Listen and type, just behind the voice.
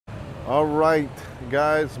All right,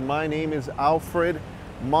 guys, my name is Alfred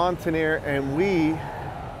Montaner, and we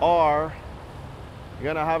are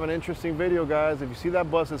gonna have an interesting video, guys. If you see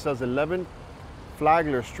that bus, it says 11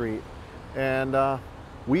 Flagler Street, and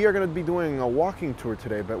we are gonna be doing a walking tour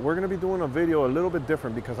today, but we're gonna be doing a video a little bit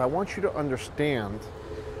different because I want you to understand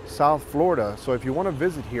South Florida. So if you wanna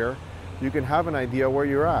visit here, you can have an idea where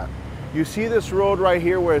you're at. You see this road right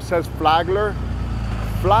here where it says Flagler?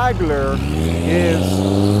 Flagler is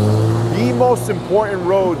the most important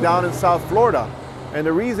road down in South Florida. And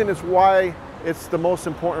the reason is why it's the most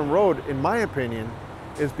important road, in my opinion,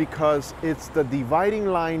 is because it's the dividing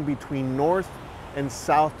line between north and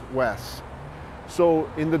southwest. So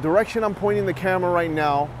in the direction I'm pointing the camera right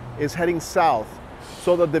now is heading south.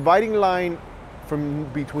 So the dividing line from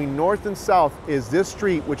between north and south is this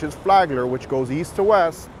street, which is Flagler, which goes east to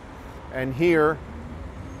west. And here,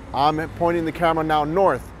 I'm pointing the camera now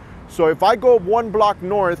north. So if I go 1 block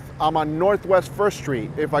north, I'm on Northwest 1st Street.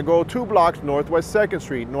 If I go 2 blocks, Northwest 2nd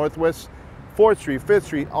Street, Northwest 4th Street, 5th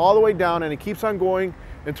Street, all the way down, and it keeps on going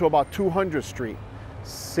into about 200th Street.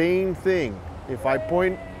 Same thing. If I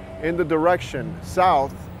point in the direction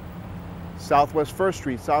south, Southwest 1st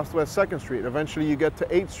Street, Southwest 2nd Street, eventually you get to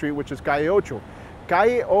 8th Street, which is Calle Ocho.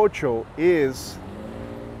 Calle Ocho is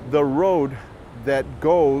the road that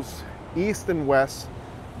goes east and west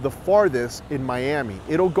the farthest in Miami.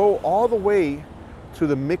 It'll go all the way to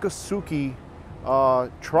the Miccosukee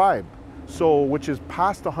tribe, so which is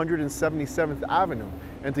past 177th Avenue.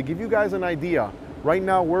 And to give you guys an idea, right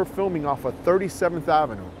now we're filming off of 37th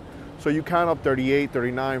Avenue. So you count up 38,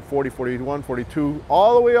 39, 40, 41, 42,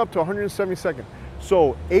 all the way up to 172nd.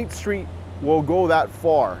 So 8th Street will go that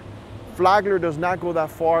far. Flagler does not go that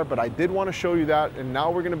far, but I did want to show you that. And now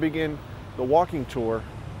we're going to begin the walking tour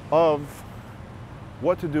of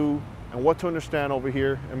what to do and what to understand over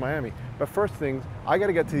here in Miami. But first things, I got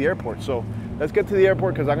to get to the airport. So let's get to the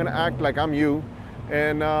airport because I'm going to act like I'm you,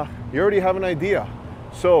 and you already have an idea.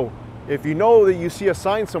 So if you know that you see a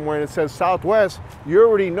sign somewhere and it says Southwest, you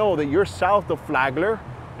already know that you're south of Flagler.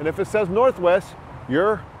 And if it says Northwest,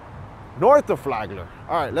 you're north of Flagler.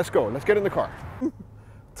 All right, let's go. Let's get in the car.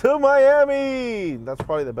 To Miami. That's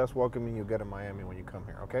probably the best welcoming you get in Miami when you come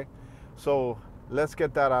here, okay? So let's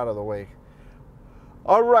get that out of the way.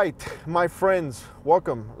 All right, my friends,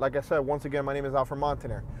 welcome. Like I said, once again, my name is Alfred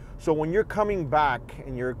Montaner. So when you're coming back,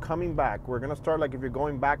 we're gonna start like if you're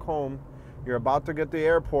going back home, you're about to get to the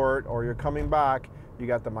airport, or you're coming back, you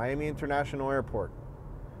got the Miami International Airport.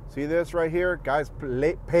 See this right here? Guys,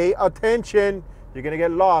 pay attention. You're gonna get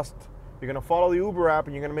lost. You're gonna follow the Uber app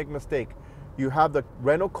and you're gonna make a mistake. You have the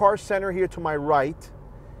rental car center here to my right,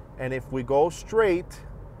 and if we go straight,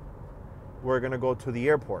 we're gonna go to the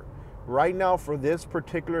airport. Right now, for this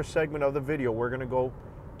particular segment of the video, we're gonna go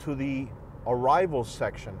to the arrivals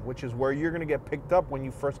section, which is where you're gonna get picked up when you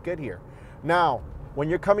first get here. Now, when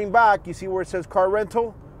you're coming back, you see where it says car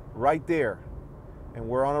rental? Right there. And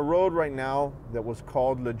we're on a road right now that was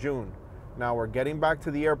called Lejeune. Now we're getting back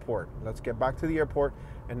to the airport. Let's get back to the airport,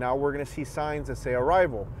 and now we're gonna see signs that say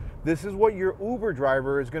arrival. This is what your Uber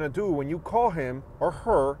driver is gonna do when you call him or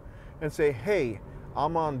her and say, hey,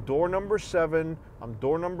 I'm on door number 7, I'm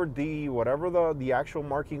door number D, whatever the actual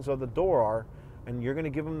markings of the door are, and you're gonna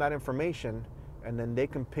give them that information, and then they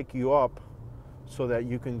can pick you up so that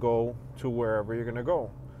you can go to wherever you're gonna go.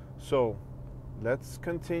 So let's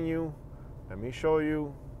continue. Let me show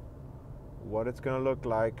you what it's gonna look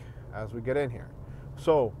like as we get in here.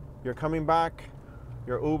 So you're coming back,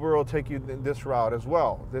 your Uber will take you this route as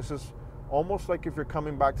well. This is almost like if you're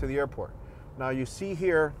coming back to the airport. Now you see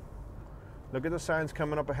here, look at the signs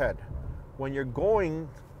coming up ahead. When you're going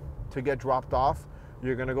to get dropped off,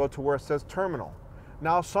 you're gonna go to where it says terminal.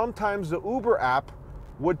 Now sometimes the Uber app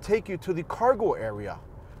would take you to the cargo area.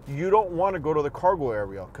 You don't wanna go to the cargo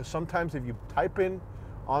area because sometimes if you type in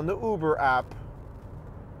on the Uber app,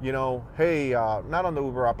 you know, hey, not on the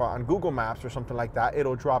Uber app, on Google Maps or something like that,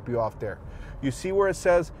 it'll drop you off there. You see where it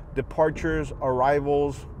says departures,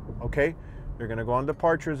 arrivals, okay? You're gonna go on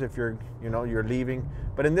departures if you're leaving.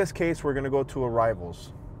 But in this case, we're gonna go to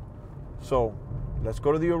arrivals. So let's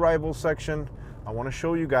go to the arrivals section. I wanna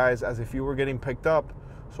show you guys as if you were getting picked up.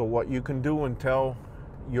 So what you can do and tell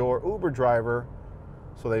your Uber driver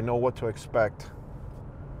so they know what to expect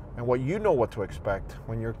and what you know what to expect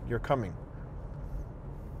when you're coming.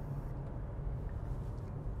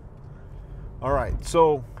 All right,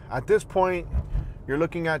 so at this point, you're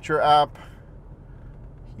looking at your app.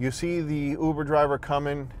 You see the Uber driver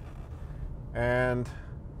coming, and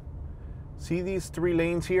see these 3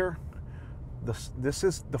 lanes here? This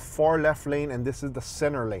is the far left lane, and this is the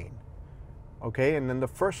center lane. Okay, and then the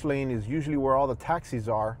first lane is usually where all the taxis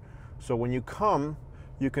are. So when you come,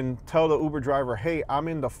 you can tell the Uber driver, hey, I'm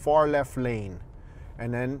in the far left lane.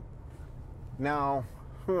 And then now,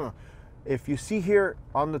 if you see here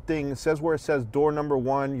on the thing, it says where it says door number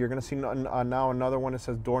 1, you're gonna see now another one that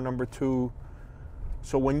says door number 2.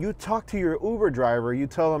 So when you talk to your Uber driver, you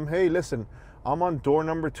tell them, hey, listen, I'm on door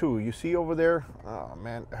number 2. You see over there? Oh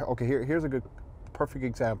man, okay, here's a good, perfect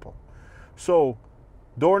example. So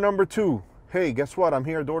door number 2, hey, guess what? I'm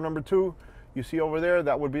here at door number 2. You see over there,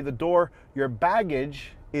 that would be the door. Your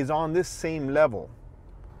baggage is on this same level.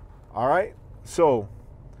 All right, so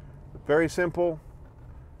very simple.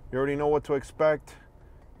 You already know what to expect.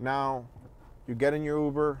 Now you get in your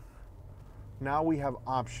Uber. Now we have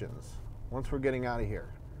options once we're getting out of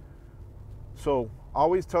here. So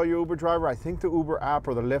always tell your Uber driver, I think the Uber app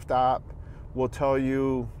or the Lyft app will tell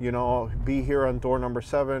you, you know, be here on door number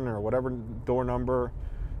 7 or whatever door number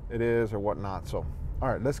it is or whatnot. So, all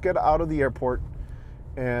right, let's get out of the airport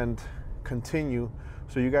and continue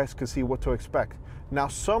so you guys can see what to expect. Now,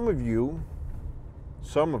 some of you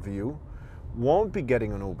won't be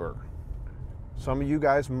getting an Uber. Some of you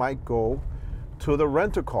guys might go to the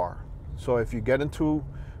rent-a-car. So if you get into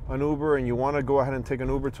an Uber and you want to go ahead and take an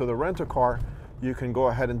Uber to the rent-a-car, you can go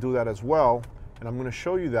ahead and do that as well. And I'm going to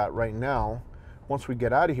show you that right now once we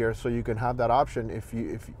get out of here, so you can have that option if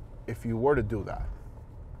you were to do that.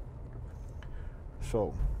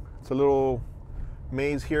 So it's a little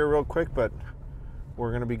maze here real quick, but we're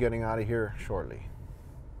going to be getting out of here shortly.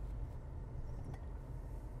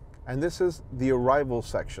 And this is the arrival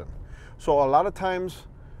section. So a lot of times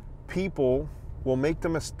people will make the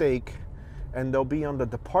mistake and they'll be on the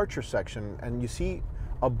departure section, and you see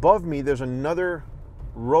above me there's another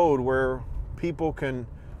road where people can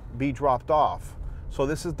be dropped off. So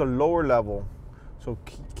this is the lower level. So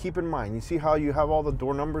keep in mind, you see how you have all the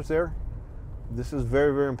door numbers there? This is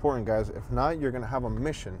very, very important, guys. If not, you're going to have a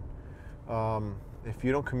mission if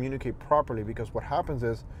you don't communicate properly, because what happens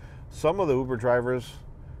is some of the Uber drivers,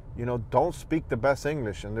 you know, don't speak the best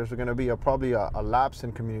English, and there's going to be probably a lapse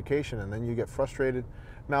in communication, and then you get frustrated.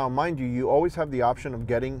 Now, mind you, you always have the option of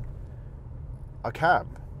getting a cab.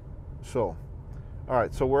 So, all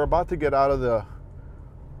right, so we're about to get out of the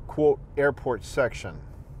quote airport section.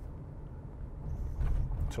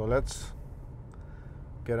 So let's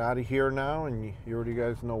get out of here now, and you already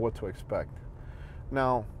guys know what to expect.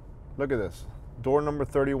 Now, look at this, door number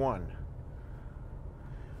 31.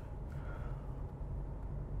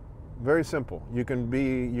 Very simple. You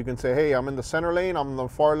can say, hey, I'm in the center lane, I'm in the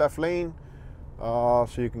far left lane, so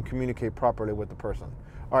you can communicate properly with the person.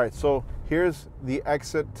 All right, so here's the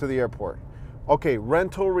exit to the airport. Okay,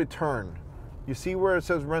 rental return. You see where it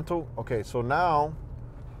says rental? Okay, so now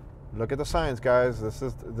look at the signs, guys. This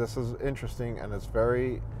is interesting, and it's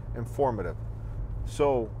very informative.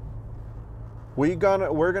 So we're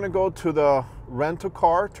gonna go to the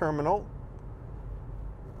rent-a-car terminal,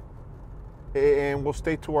 and we'll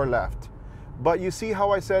stay to our left. But you see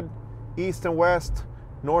how I said east and west,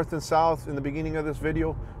 north and south in the beginning of this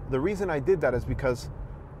video? The reason I did that is because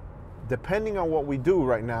depending on what we do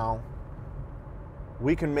right now,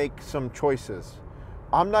 we can make some choices.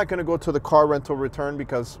 I'm not going to go to the car rental return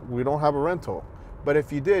because we don't have a rental. But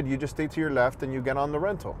if you did, you just stay to your left and you get on the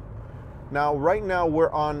rental. Now, right now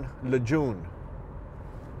we're on Lejeune,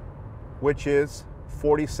 which is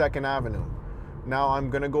 42nd Avenue. Now I'm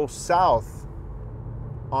going to go south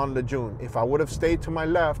on Lejeune. If I would have stayed to my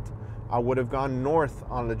left, I would have gone north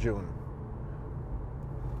on Lejeune.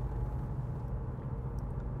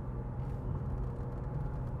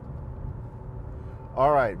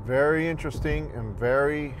 All right, very interesting and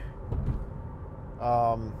very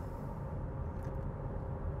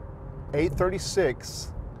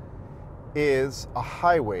 836 is a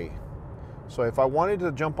highway. So if I wanted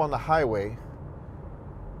to jump on the highway,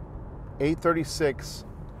 836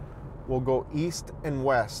 will go east and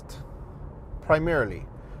west primarily.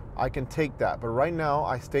 I can take that, but right now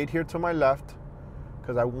I stayed here to my left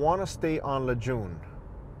because I want to stay on Lejeune.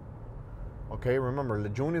 Okay, remember,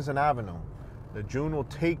 Lejeune is an avenue. Lejeune will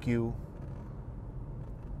take you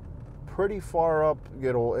pretty far up.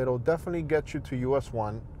 It'll definitely get you to US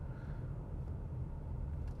 1.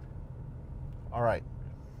 All right.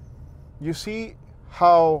 You see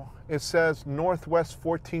how it says Northwest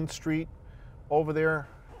 14th Street over there?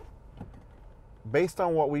 Based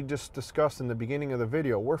on what we just discussed in the beginning of the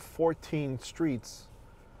video, we're 14 streets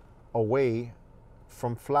away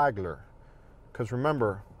from Flagler. Because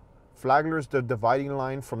remember, Flagler is the dividing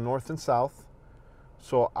line from north and south.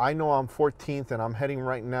 So I know I'm 14th and I'm heading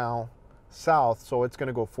right now south. So it's going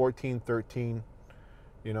to go 14, 13,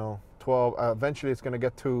 12. Eventually it's going to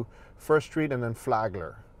get to 1st Street and then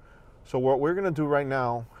Flagler. So what we're going to do right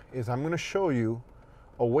now is I'm going to show you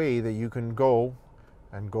a way that you can go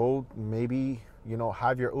maybe, you know,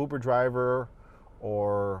 have your Uber driver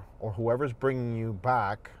or whoever's bringing you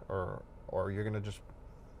back, or you're going to just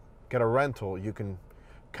get a rental. You can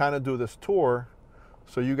kind of do this tour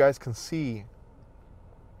so you guys can see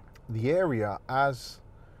the area as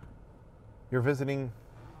you're visiting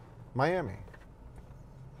Miami.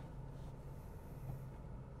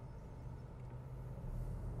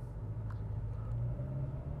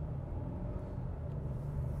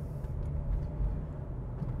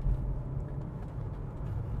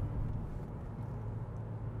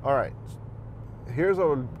 All right, here's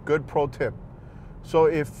a good pro tip. So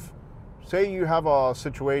if, say you have a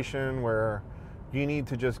situation where you need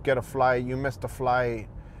to just get a flight, you missed a flight,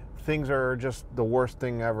 things are just the worst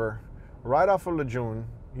thing ever. Right off of Lejeune,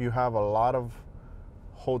 you have a lot of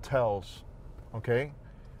hotels, okay?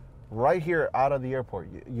 Right here out of the airport,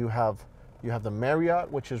 you have the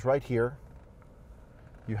Marriott, which is right here.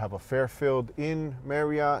 You have a Fairfield Inn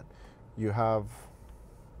Marriott. You have,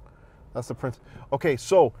 that's the Princess. Okay,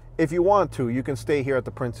 so if you want to, you can stay here at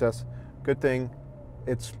the Princess. Good thing,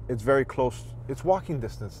 it's very close. It's walking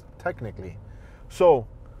distance, technically. So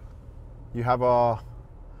you have a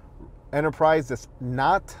Enterprise that's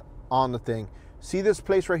not on the thing. See this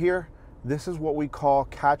place right here? This is what we call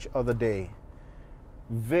catch of the day.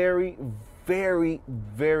 Very, very,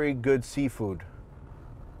 very good seafood.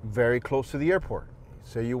 Very close to the airport.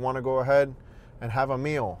 Say you want to go ahead and have a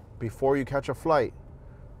meal before you catch a flight.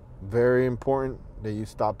 Very important that you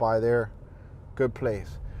stop by there. Good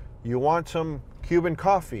place. You want some Cuban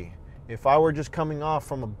coffee. If I were just coming off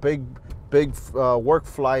from a big work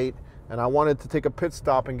flight and I wanted to take a pit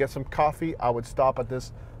stop and get some coffee, I would stop at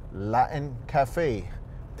this Latin cafe,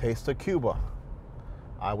 Taste of Cuba.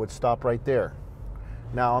 I would stop right there.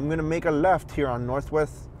 Now I'm gonna make a left here on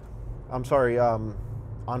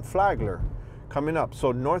on Flagler, coming up.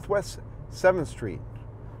 So Northwest 7th Street.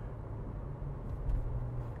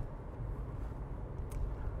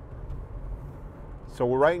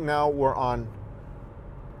 So right now we're on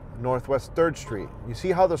Northwest 3rd Street. You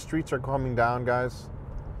see how the streets are coming down, guys?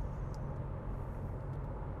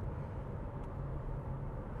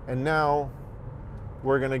 And now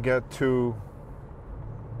we're gonna get to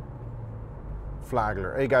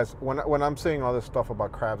Flagler. Hey guys, when I'm saying all this stuff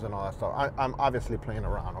about crabs and all that stuff, I'm obviously playing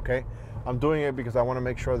around, okay? I'm doing it because I want to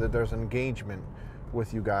make sure that there's engagement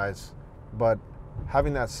with you guys. But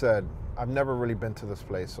having that said, I've never really been to this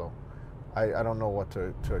place, so I don't know what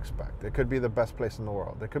to expect. It could be the best place in the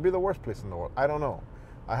world. It could be the worst place in the world. I don't know.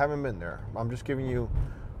 I haven't been there. I'm just giving you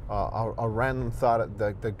a random thought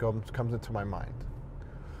that comes into my mind.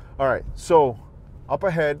 All right, so up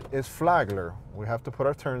ahead is Flagler. We have to put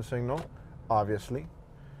our turn signal, obviously.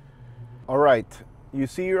 All right, you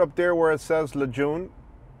see you're up there where it says Lejeune.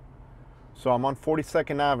 So I'm on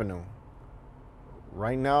 42nd Avenue.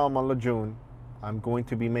 Right now I'm on Lejeune. I'm going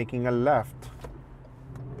to be making a left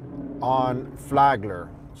on Flagler.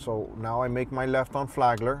 So now I make my left on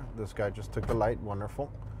Flagler. This guy just took the light,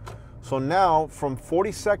 wonderful. So now from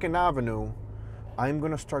 42nd Avenue, I'm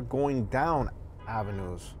gonna start going down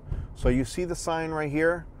avenues. So you see the sign right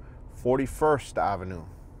here, 41st Avenue.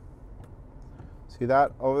 See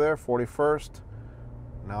that over there, 41st?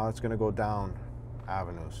 Now it's gonna go down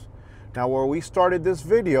avenues. Now where we started this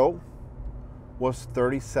video was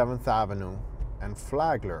 37th Avenue and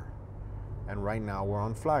Flagler. And right now we're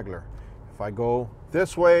on Flagler. If I go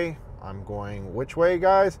this way, I'm going which way,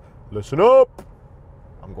 guys? Listen up.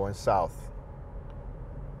 I'm going south.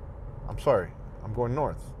 I'm sorry, I'm going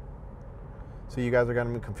north. So you guys are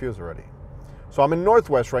getting me confused already. So I'm in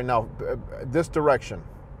Northwest right now, this direction.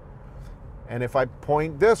 And if I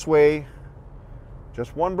point this way,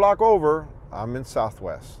 just one block over, I'm in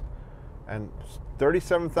Southwest. And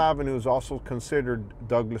 37th Avenue is also considered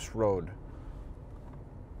Douglas Road.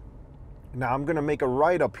 Now I'm gonna make a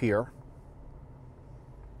right up here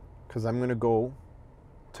because I'm gonna go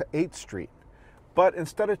to 8th Street. But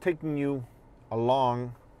instead of taking you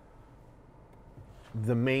along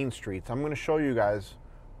the main streets, I'm gonna show you guys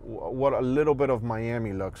what a little bit of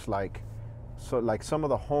Miami looks like. So like some of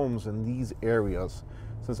the homes in these areas,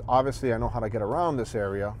 since obviously I know how to get around this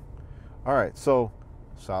area. All right, so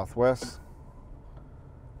Southwest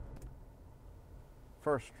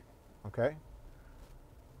 1st, okay?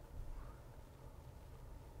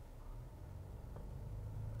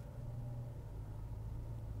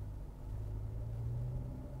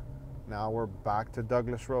 Now we're back to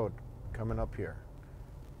Douglas Road, coming up here.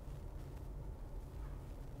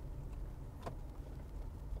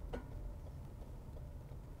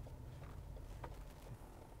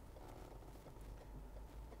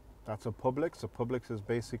 That's a Publix. A Publix is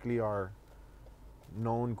basically our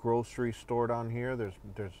known grocery store down here.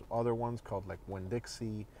 There's other ones called like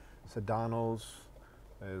Winn-Dixie, Sedano's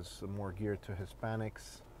is more geared to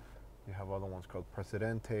Hispanics. You have other ones called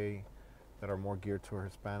Presidente that are more geared to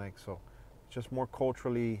Hispanics. So just more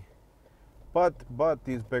culturally, but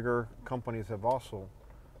these bigger companies have also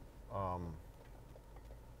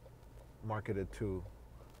marketed to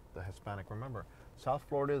the Hispanic. Remember, South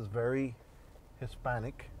Florida is very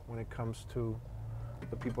Hispanic when it comes to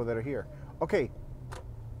the people that are here. Okay,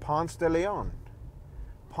 Ponce de Leon.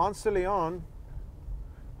 Ponce de Leon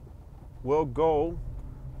will go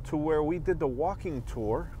to where we did the walking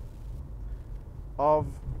tour of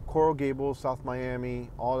Coral Gables, South Miami,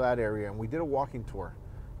 all that area, and we did a walking tour.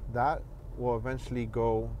 That will eventually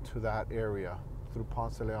go to that area through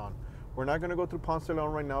Ponce de Leon. We're not going to go through Ponce de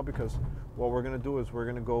Leon right now because what we're going to do is we're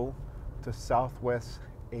going to go to Southwest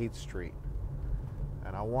 8th Street.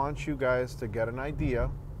 And I want you guys to get an idea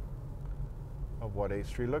of what 8th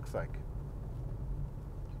Street looks like.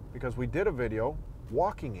 Because we did a video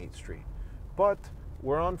walking 8th Street. But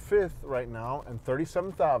we're on 5th right now and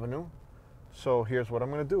 37th Avenue. So here's what I'm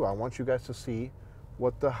going to do. I want you guys to see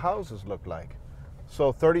what the houses look like.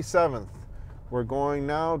 So 37th, we're going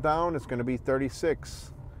now down. It's going to be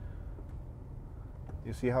 36.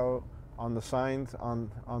 You see how on the signs on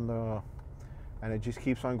the, and it just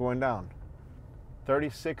keeps on going down.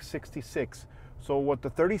 36, 66. So what the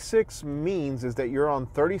 36 means is that you're on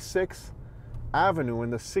 36th Avenue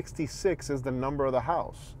and the 66 is the number of the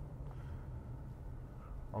house.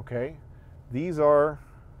 Okay? These are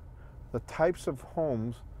the types of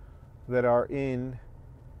homes that are in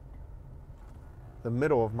the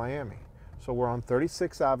middle of Miami. So we're on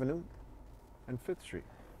 36th Avenue and 5th Street.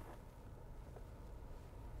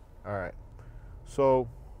 All right. So,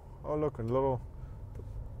 oh look, a little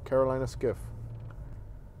Carolina skiff.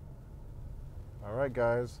 All right,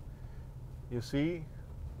 guys. You see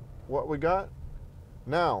what we got?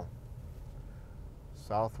 Now,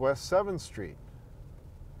 Southwest 7th Street.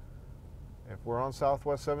 If we're on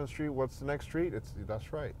Southwest 7th Street, what's the next street?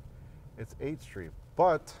 That's right. It's 8th Street.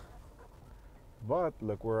 But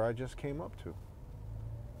look where I just came up to.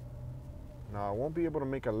 Now, I won't be able to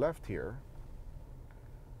make a left here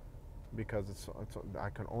because I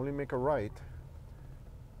can only make a right.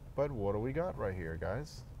 But what do we got right here,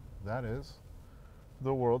 guys? That is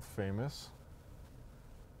the world famous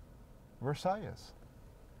Versailles.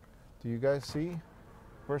 Do you guys see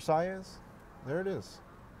Versailles? There it is.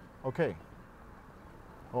 Okay.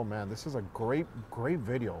 Oh man, this is a great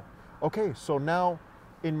video. Okay, so now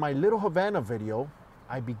in my Little Havana video,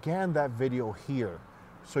 I began that video here.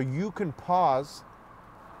 So you can pause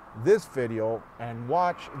this video and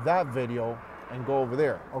watch that video and go over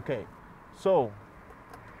there. Okay, so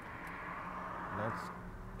let's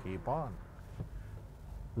keep on.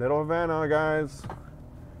 Little Havana, guys.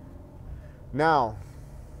 Now,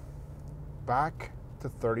 back to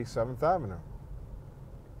 37th Avenue.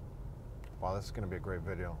 Wow, this is going to be a great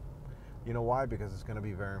video. You know why? Because it's going to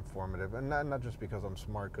be very informative. And not just because I'm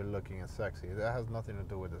smart, good looking, and sexy. That has nothing to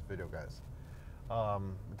do with this video, guys.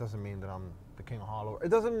 It doesn't mean that I'm the king of hollow. It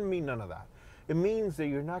doesn't mean none of that. It means that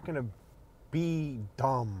you're not going to be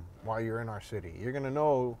dumb while you're in our city. You're going to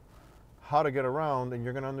know how to get around and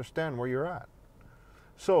you're going to understand where you're at.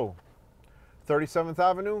 So, 37th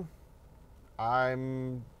Avenue,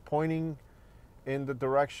 I'm pointing in the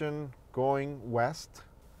direction going west.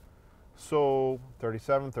 So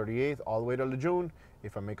 37th, 38th, all the way to Lejeune.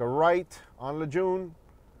 If I make a right on Lejeune,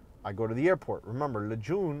 I go to the airport. Remember,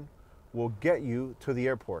 Lejeune will get you to the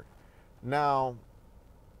airport. Now,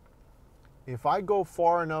 if I go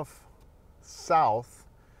far enough south,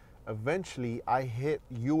 eventually I hit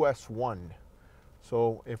US 1.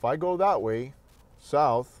 So if I go that way,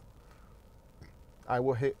 south, I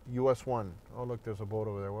will hit US 1. Oh, look, there's a boat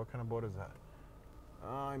over there. What kind of boat is that?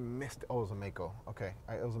 I missed it. Oh, it was a Mako. Okay,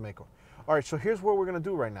 it was a Mako. All right, so here's what we're going to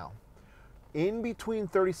do right now. In between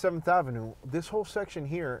 37th Avenue, this whole section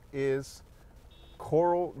here is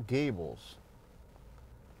Coral Gables.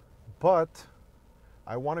 But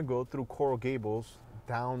I want to go through Coral Gables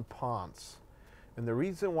down Ponce. And the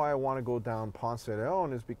reason why I want to go down Ponce de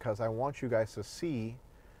Leon is because I want you guys to see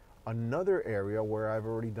another area where I've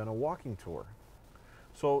already done a walking tour.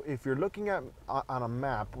 So if you're looking at on a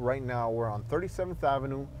map right now, we're on 37th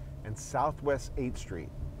Avenue and Southwest 8th Street.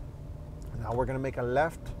 Now we're going to make a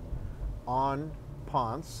left on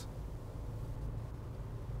Ponce.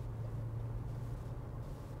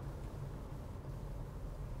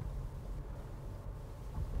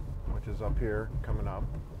 Which is up here, coming up.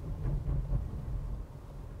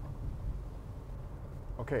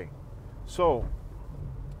 Okay, so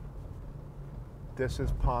this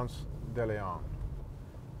is Ponce de Leon.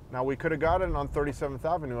 Now we could have gotten on 37th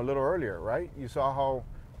Avenue a little earlier, right? You saw how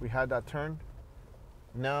we had that turn?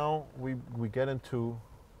 Now we get into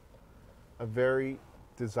a very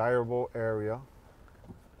desirable area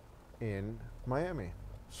in Miami.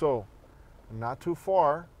 So not too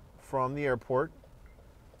far from the airport,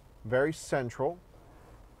 very central,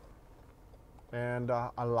 and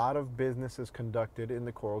a lot of business is conducted in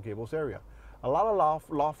the Coral Gables area. A lot of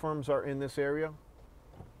law firms are in this area.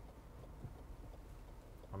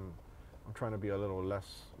 I'm trying to be a little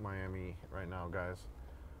less Miami right now, guys,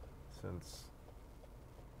 since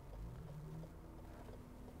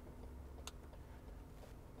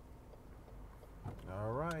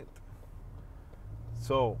all right.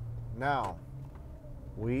 So now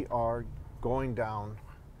we are going down.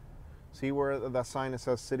 See where that sign that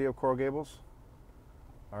says City of Coral Gables?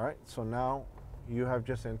 All right, so now you have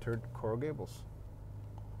just entered Coral Gables.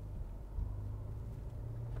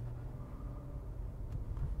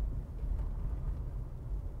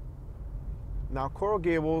 Now Coral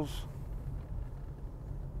Gables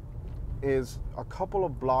is a couple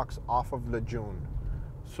of blocks off of Lejeune.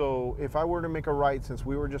 So if I were to make a right, since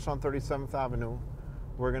we were just on 37th Avenue,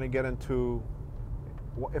 we're gonna get into,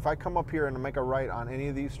 if I come up here and make a right on any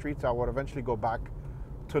of these streets, I would eventually go back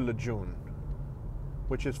to Lejeune,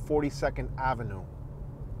 which is 42nd Avenue.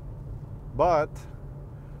 But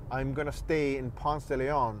I'm gonna stay in Ponce de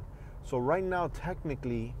Leon. So right now,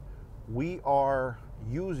 technically, we are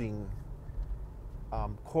using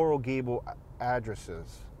Coral Gable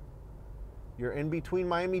addresses. You're in between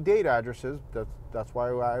Miami-Dade addresses. That's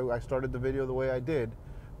why I started the video the way I did.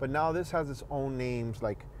 But now this has its own names.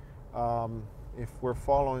 Like, if we're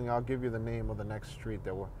following, I'll give you the name of the next street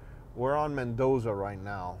that we're on Mendoza right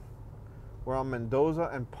now. We're on Mendoza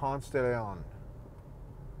and Ponce de Leon.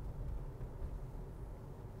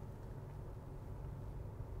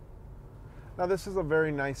 Now this is a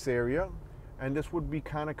very nice area, and this would be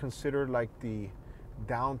kind of considered like the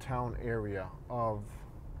downtown area of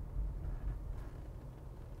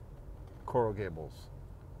Coral Gables.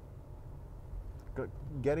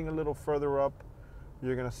 Getting a little further up,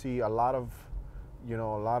 you're gonna see a lot of,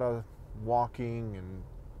 walking and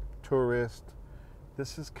tourists.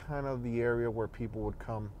 This is kind of the area where people would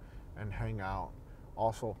come and hang out.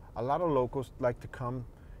 Also, a lot of locals like to come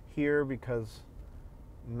here because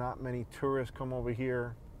not many tourists come over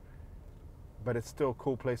here, but it's still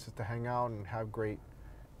cool places to hang out and have great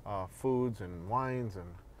foods and wines.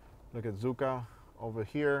 And look at Zucca over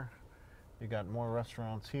here. You got more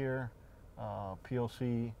restaurants here,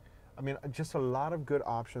 PLC. I mean, just a lot of good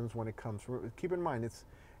options when it comes. Keep in mind,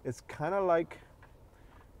 it's kind of like,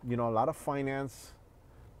 a lot of finance,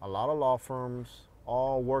 a lot of law firms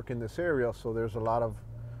all work in this area. So there's a lot of,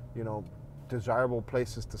 desirable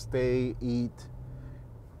places to stay, eat,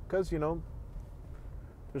 because,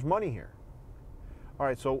 there's money here. All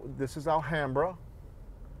right, so this is Alhambra.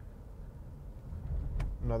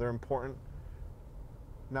 Another important.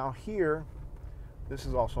 Now here, this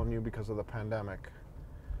is also new because of the pandemic.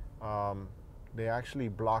 They actually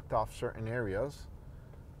blocked off certain areas,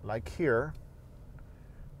 like here,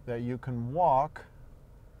 that you can walk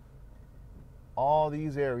all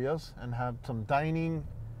these areas and have some dining.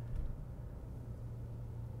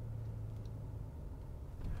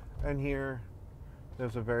 And here,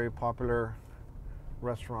 there's a very popular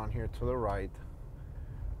restaurant here to the right,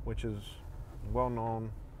 which is well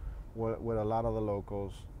known with a lot of the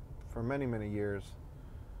locals for many, many years.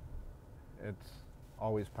 It's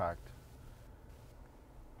always packed.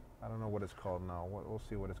 I don't know what it's called now. We'll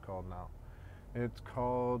see what it's called now. It's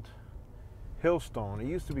called Hillstone. It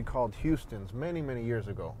used to be called Houston's many, many years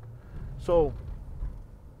ago. So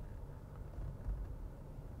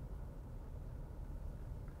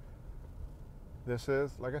this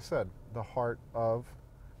is, like I said, the heart of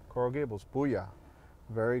Coral Gables. Booyah.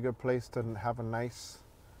 Very good place to have a nice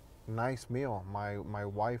meal. My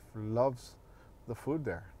wife loves the food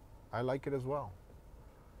there. I like it as well.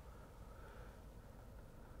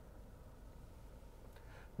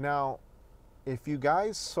 Now, if you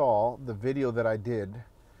guys saw the video that I did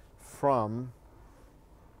from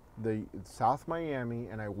the South Miami,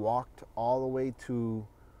 and I walked all the way to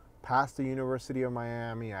past the University of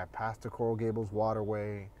Miami, I passed the Coral Gables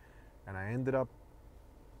Waterway, and I ended up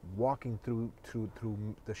walking through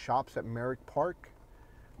the shops at Merrick Park.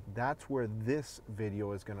 That's where this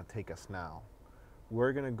video is going to take us now.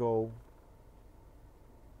 We're going to go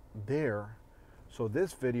there. So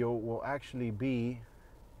this video will actually be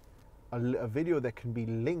a video that can be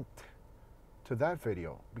linked to that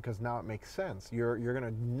video, because now it makes sense. You're going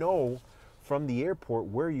to know from the airport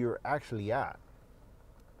where you're actually at.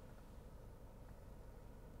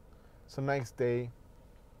 It's a nice day.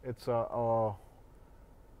 It's a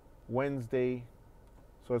Wednesday,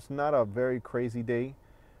 so it's not a very crazy day,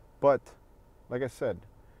 but like I said,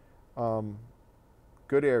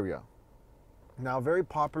 good area. Now, very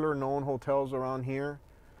popular known hotels around here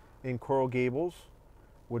in Coral Gables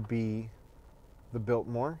would be the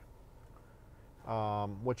Biltmore,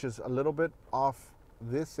 which is a little bit off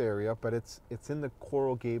this area, but it's in the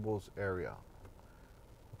Coral Gables area.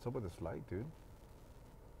 What's up with this light, dude?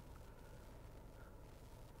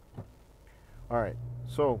 All right,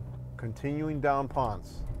 so continuing down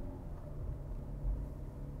Ponce.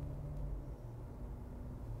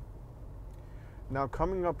 Now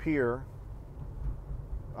coming up here,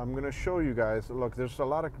 I'm gonna show you guys, look, there's a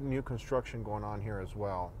lot of new construction going on here as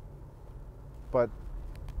well. But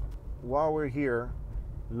while we're here,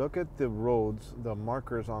 look at the roads, the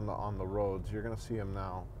markers on the roads. You're gonna see them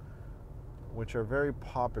now, which are very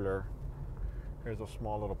popular. Here's a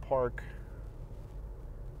small little park,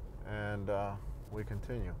 and we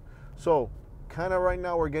continue. So kind of right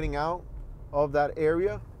now we're getting out of that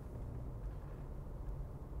area.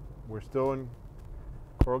 We're still in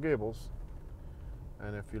Coral Gables,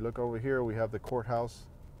 and if you look over here, we have the courthouse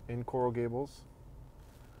in Coral Gables.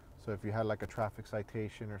 So if you had like a traffic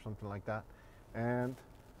citation or something like that, and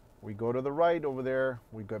we go to the right over there,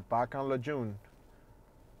 we get back on Lejeune.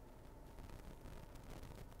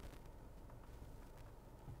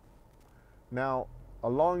 Now,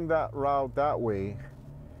 along that route that way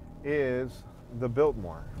is the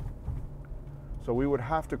Biltmore. So we would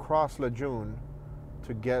have to cross Lejeune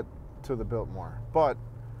to get to the Biltmore. But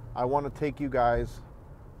I want to take you guys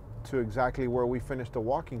to exactly where we finished the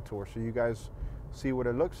walking tour so you guys see what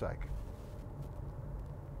it looks like.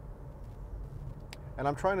 And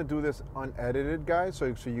I'm trying to do this unedited, guys,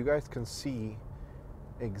 so you guys can see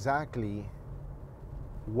exactly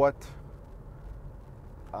what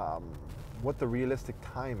the realistic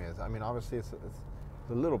time is. I mean, obviously it's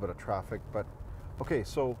a little bit of traffic, but okay.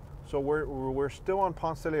 So we're still on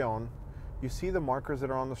Ponce de Leon. You see the markers that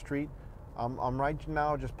are on the street. I'm right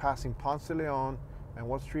now just passing Ponce de Leon, and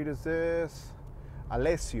what street is this?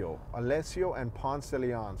 Alessio and Ponce de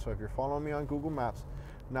Leon. So if you're following me on Google Maps,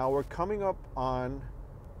 now we're coming up on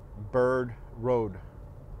Bird Road.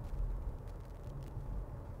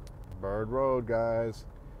 Bird Road, guys.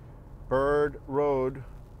 Bird Road,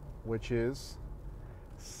 which is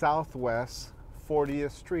Southwest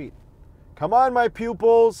 40th Street. Come on, my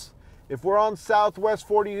pupils. If we're on Southwest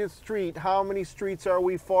 40th Street, how many streets are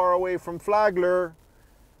we far away from Flagler?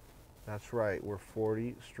 That's right, we're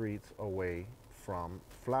 40 streets away from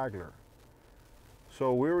Flagler.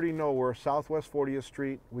 So we already know we're Southwest 40th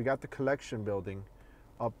Street. We got the Collection building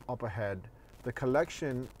up ahead. The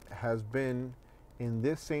Collection has been in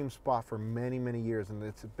this same spot for many, many years, and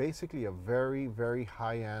it's basically a very, very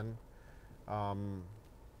high-end car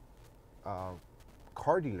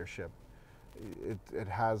dealership. It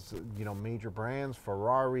has, you know, major brands,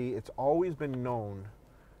 Ferrari. It's always been known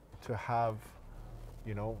to have,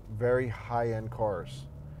 you know, very high-end cars.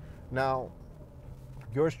 Now,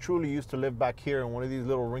 yours truly used to live back here in one of these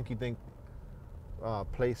little rinky-dink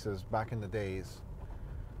places back in the days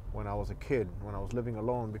when I was a kid, when I was living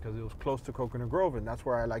alone, because it was close to Coconut Grove, and that's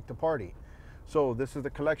where I like to party. So this is the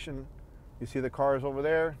Collection. You see the cars over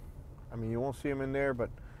there? I mean, you won't see them in there, but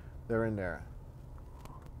they're in there.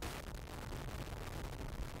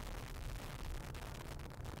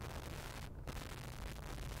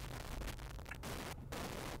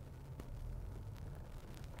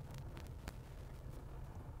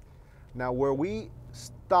 Now, where we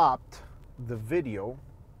stopped the video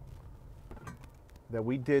that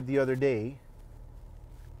we did the other day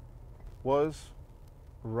was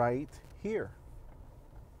right here.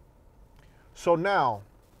 So now,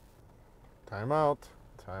 time out.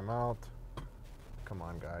 Come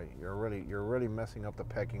on, guy. You're really messing up the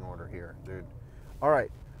pecking order here, dude. All right.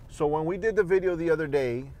 So when we did the video the other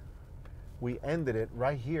day, we ended it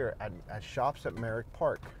right here at Shops at Merrick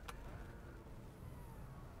Park.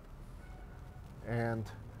 And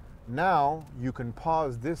now you can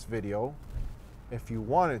pause this video if you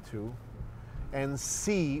wanted to and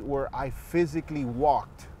see where I physically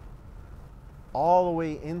walked all the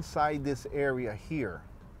way inside this area here.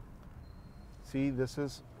 See, this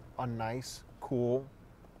is a nice, cool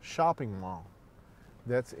shopping mall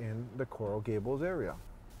that's in the Coral Gables area.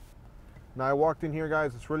 Now, I walked in here,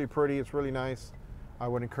 guys. It's really pretty. It's really nice. I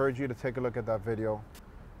would encourage you to take a look at that video.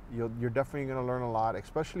 You're definitely going to learn a lot,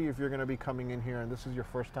 especially if you're going to be coming in here and this is your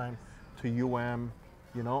first time to UM.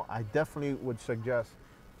 You know, I definitely would suggest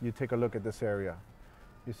you take a look at this area.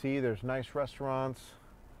 You see, there's nice restaurants.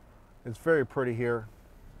 It's very pretty here.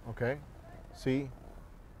 Okay, see,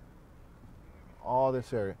 all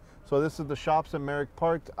this area. So this is the shops at Merrick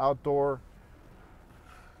Park, outdoor.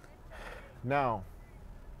 Now,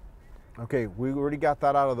 okay, we already got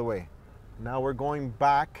that out of the way. Now we're going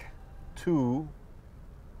back to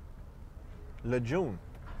Lejeune.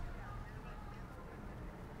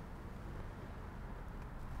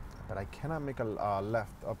 But I cannot make a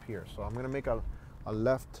left up here. So I'm gonna make a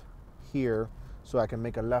left here so I can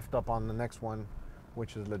make a left up on the next one,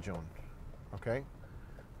 which is Lejeune. Okay?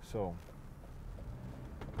 So,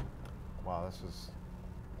 wow, this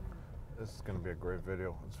is gonna be a great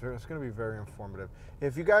video. It's gonna be very informative.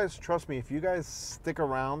 If you guys, trust me, if you guys stick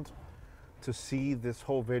around to see this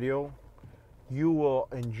whole video, you will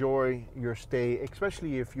enjoy your stay,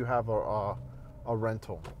 especially if you have a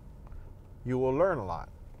rental. You will learn a lot,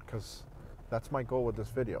 because that's my goal with this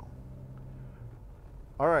video.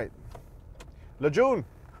 All right, Lejeune.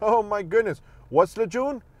 Oh my goodness. What's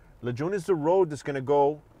Lejeune? Lejeune is the road that's gonna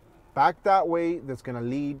go back that way, that's gonna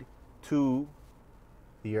lead to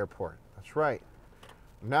the airport. That's right.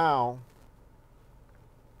 Now,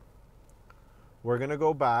 we're gonna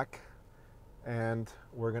go back and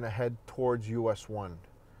we're gonna head towards US 1,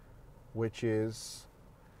 which is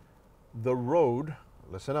the road.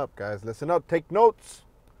 Listen up, guys, listen up, take notes.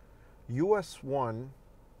 US 1,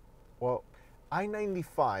 well,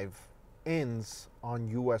 I-95 ends on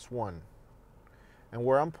US 1. And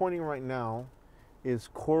where I'm pointing right now is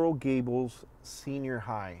Coral Gables Senior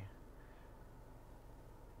High.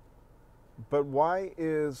 But why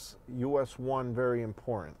is US 1 very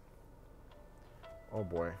important? Oh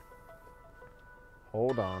boy.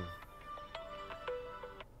 Hold on.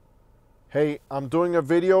 Hey, I'm doing a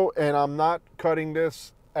video and I'm not cutting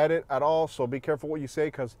this edit at all, so be careful what you say,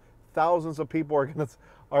 because thousands of people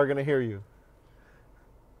are gonna hear you.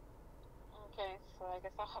 Okay, so I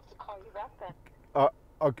guess I'll have to call you back then.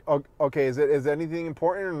 Okay, is anything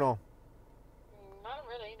important or no? Not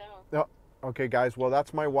really, no. No. Okay, guys, well,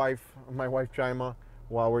 that's my wife Jaima,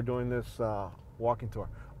 while we're doing this walking tour.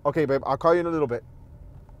 Okay, babe, I'll call you in a little bit.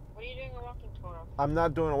 What are you doing a walking tour of? I'm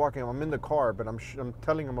not doing a walking, I'm in the car, but I'm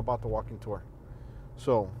telling them about the walking tour.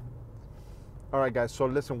 So, all right, guys, so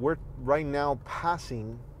listen, we're right now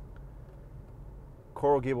passing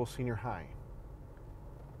Coral Gables Senior High.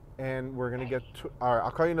 And we're gonna get to, all right,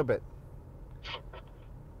 I'll call you in a bit.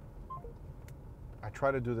 I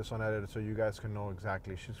try to do this unedited so you guys can know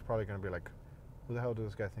exactly. She's probably gonna be like, who the hell does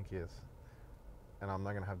this guy think he is? And I'm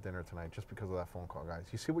not gonna have dinner tonight just because of that phone call, guys.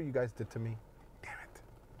 You see what you guys did to me? Damn it.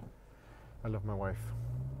 I love my wife.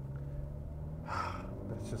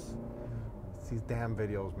 But it's these damn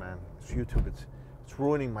videos, man. It's YouTube, it's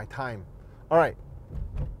ruining my time. All right.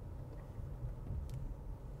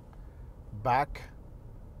 Back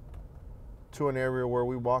to an area where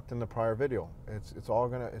we walked in the prior video. It's all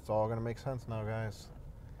gonna make sense now, guys.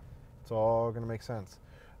 It's all gonna make sense.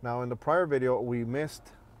 Now, in the prior video, we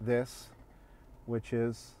missed this, which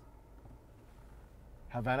is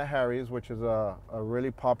Havana Harry's, which is a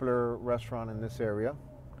really popular restaurant in this area.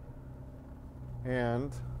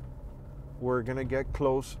 And we're gonna get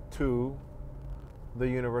close to the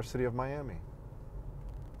University of Miami.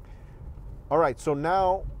 All right, so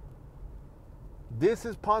now this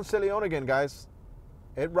is Ponce de Leon again, guys.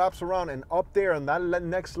 It wraps around, and up there on that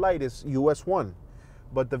next light is US 1.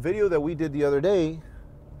 But the video that we did the other day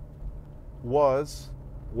was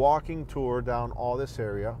walking tour down all this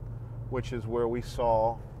area, which is where we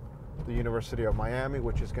saw the University of Miami,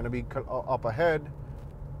 which is going to be up ahead.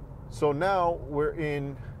 So now we're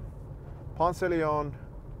in Ponce de Leon,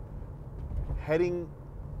 heading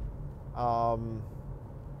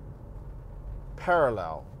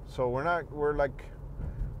parallel. So we're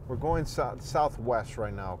going southwest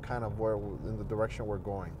right now, kind of where in the direction we're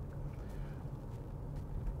going.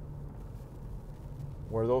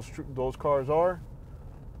 Where those cars are.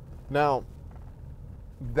 Now,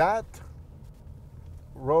 that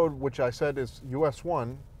road, which I said is US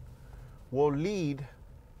 1, will lead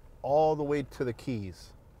all the way to the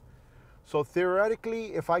Keys. So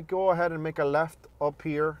theoretically, if I go ahead and make a left up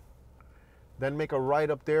here, then make a right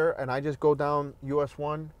up there, and I just go down US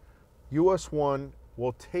 1, US 1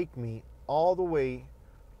 will take me all the way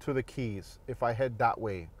to the Keys if I head that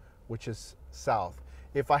way, which is south.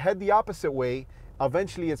 If I head the opposite way,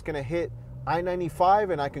 eventually it's going to hit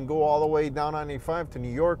I-95, and I can go all the way down I-95 to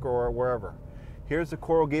New York or wherever. Here's the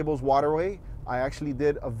Coral Gables waterway. I actually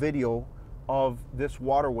did a video of this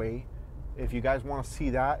waterway. If you guys want to see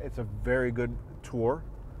that, it's a very good tour.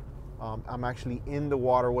 I'm actually in the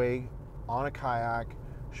waterway on a kayak,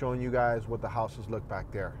 showing you guys what the houses look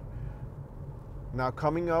back there. Now,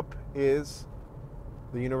 coming up is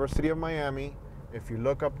the University of Miami. If you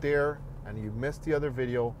look up there and you missed the other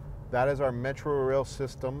video, That is our metro rail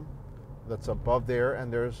system that's above there,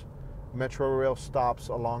 and there's metro rail stops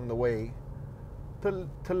along the way to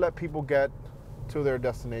let people get to their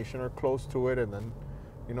destination or close to it, and then,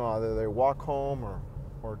 you know, either they walk home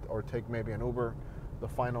or take maybe an Uber the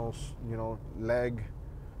final, you know, leg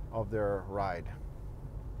of their ride.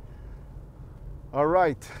 All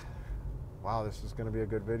right. Wow, this is going to be a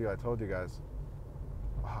good video. I told you guys.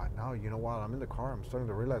 Now, you know what? I'm in the car. I'm starting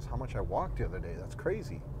to realize how much I walked the other day. That's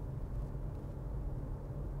crazy.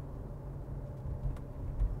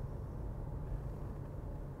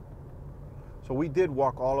 So we did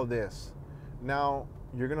walk all of this. Now,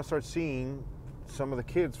 you're going to start seeing some of the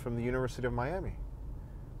kids from the University of Miami.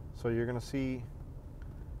 So you're going to see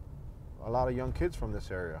a lot of young kids from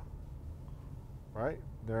this area, right?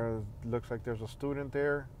 There looks like there's a student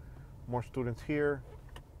there, more students here.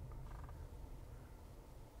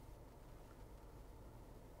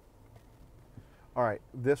 All right,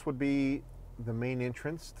 this would be the main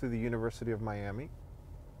entrance to the University of Miami.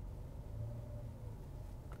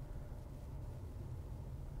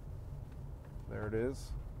 There it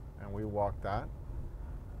is, and we walked that.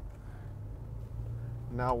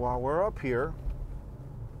 Now, while we're up here,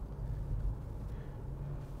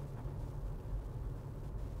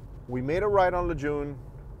 we made a right on Lejeune.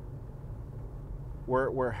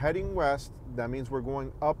 We're heading west. That means we're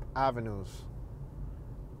going up avenues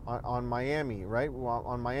on Miami, right? Well,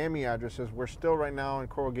 on Miami addresses. We're still right now in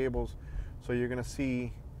Coral Gables, so you're going to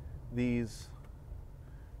see these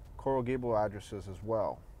Coral Gable addresses as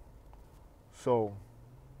well. So,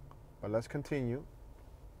 but let's continue,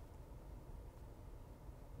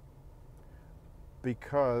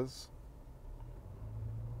 because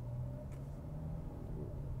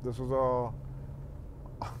this is a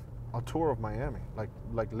tour of Miami, like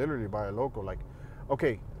literally by a local. Like,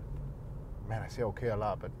 okay, man, I say okay a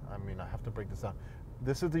lot, but I mean, I have to break this down.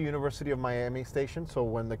 This is the University of Miami station, so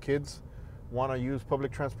when the kids want to use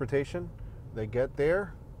public transportation, they get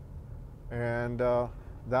there, and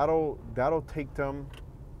that'll take them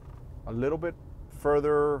a little bit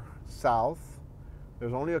further south.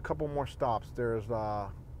 There's only a couple more stops. There's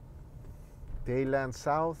Dayland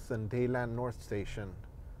South and Dayland North Station.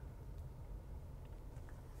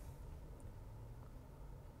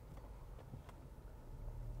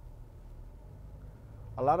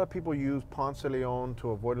 A lot of people use Ponce de Leon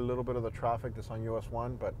to avoid a little bit of the traffic that's on US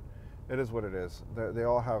 1, but it is what it is. They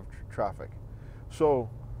all have traffic. So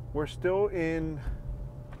we're still in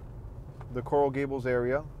the Coral Gables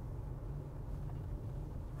area.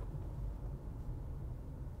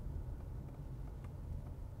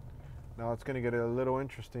 Now it's going to get a little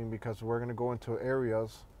interesting because we're going to go into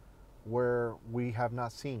areas where we have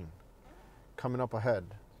not seen coming up ahead.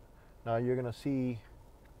 Now you're going to see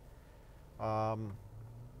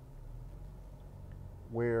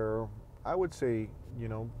where I would say, you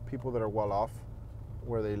know, people that are well off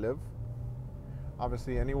where they live.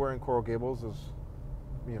 Obviously anywhere in Coral Gables is,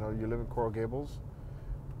 you know, you live in Coral Gables,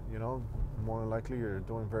 you know, more than likely you're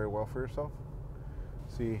doing very well for yourself.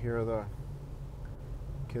 See, here are the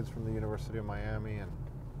kids from the University of Miami, and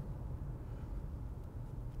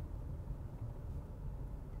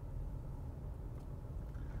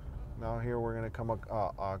now here we're going to come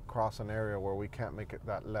across an area where we can't make it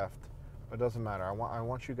that left, but it doesn't matter. I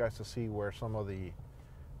want you guys to see where some of the,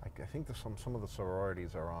 I think there's some of the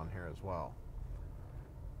sororities are on here as well.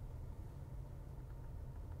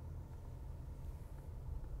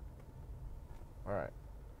 All right,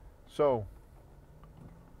 so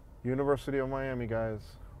University of Miami, guys.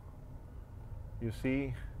 You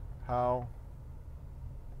see how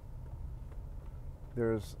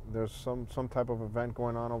there's some type of event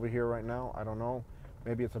going on over here right now. I don't know.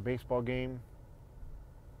 Maybe it's a baseball game.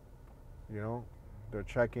 You know, they're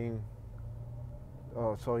checking.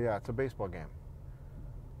 Oh, so yeah, it's a baseball game.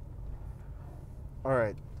 All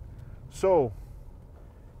right. So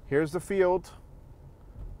here's the field.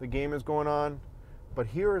 The game is going on, but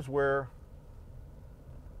here is where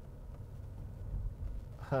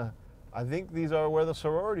I think these are where the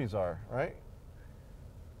sororities are, right?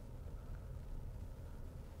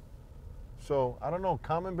 So I don't know.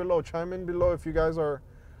 Comment below, chime in below if you guys are,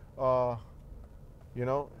 you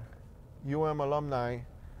know, UM alumni.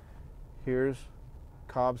 Here's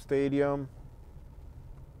Cobb Stadium,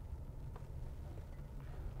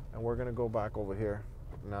 and we're gonna go back over here.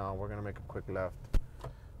 Now we're gonna make a quick left,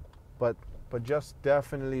 but just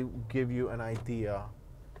definitely give you an idea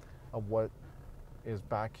of what is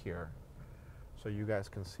back here, so you guys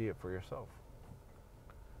can see it for yourself.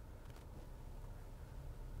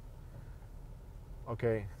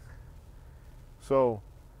 Okay, so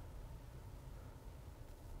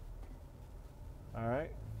all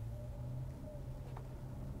right,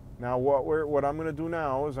 Now what I'm gonna do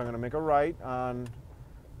now is I'm gonna make a right on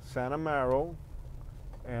San Amaro,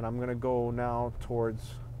 and I'm gonna go now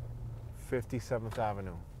towards 57th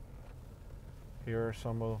Avenue. Here are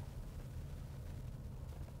some of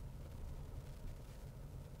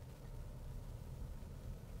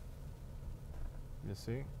you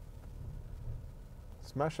see.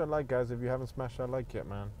 Smash that like, guys, if you haven't smashed that like yet,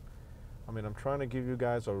 man. I mean, I'm trying to give you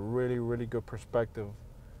guys a really, really good perspective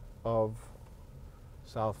of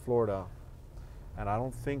South Florida. And I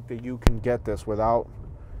don't think that you can get this without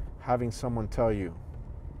having someone tell you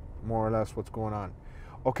more or less what's going on.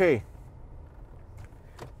 Okay.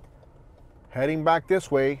 Heading back this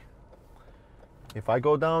way. If I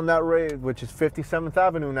go down that road, which is 57th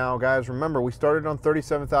Avenue now, guys, remember, we started on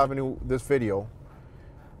 37th Avenue this video.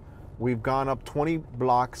 We've gone up 20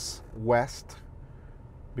 blocks west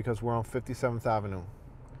because we're on 57th Avenue.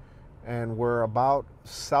 And we're about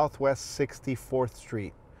southwest 64th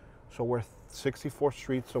Street. So we're 64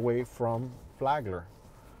 streets away from Flagler.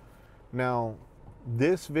 Now,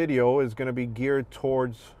 this video is going to be geared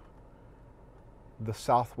towards the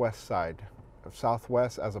southwest side, of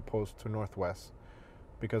southwest as opposed to northwest,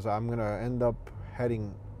 because I'm going to end up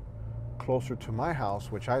heading closer to my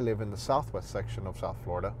house, which I live in the southwest section of South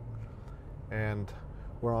Florida. And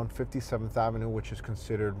we're on 57th Avenue, which is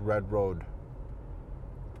considered Red Road.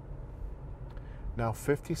 Now,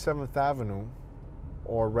 57th Avenue,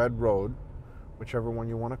 or Red Road, whichever one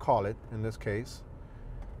you want to call it in this case,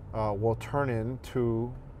 will turn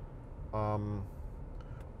into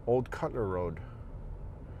Old Cutler Road,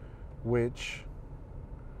 which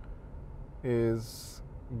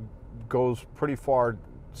goes pretty far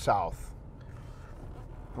south.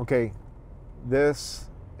 Okay, this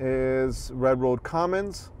is Red Road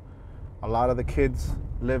Commons. A lot of the kids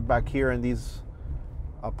live back here in these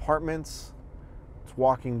apartments. It's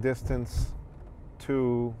walking distance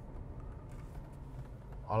to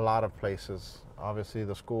a lot of places. Obviously,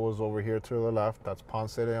 the school is over here to the left. That's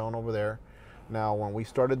Ponce de Leon over there. Now, when we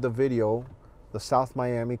started the video, the South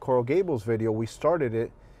Miami Coral Gables video, we started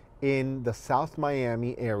it in the South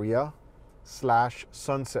Miami area /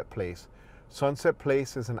 Sunset Place. Sunset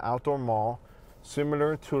Place is an outdoor mall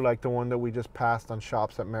similar to like the one that we just passed on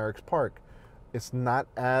Shops at Merrick's Park. It's not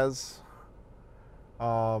as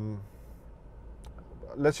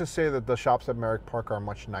let's just say that the Shops at Merrick Park are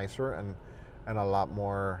much nicer and a lot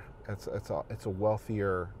more, it's a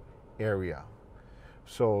wealthier area.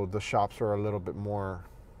 So the shops are a little bit more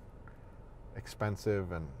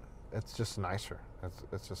expensive and it's just nicer.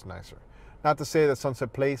 It's just nicer. Not to say that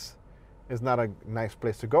Sunset Place is not a nice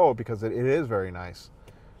place to go, because it is very nice.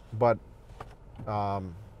 But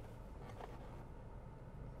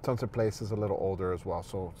Sunset Place is a little older as well,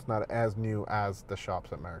 so it's not as new as the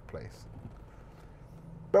Shops at Merrick Place.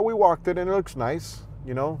 But we walked it and it looks nice.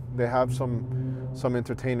 You know, they have some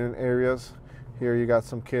entertainment areas. Here you got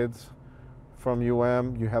some kids from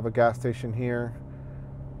UM. You have a gas station here.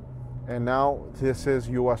 And now this is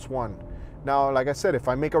US 1. Now, like I said, if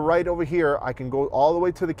I make a right over here, I can go all the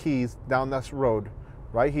way to the Keys down this road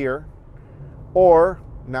right here. Or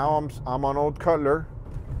now I'm on Old Cutler,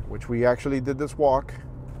 which we actually did this walk.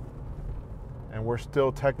 And we're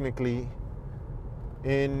still technically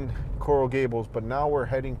in Coral Gables, but now we're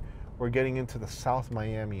getting into the South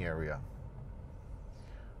Miami area.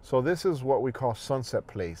 So this is what we call Sunset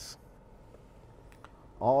Place.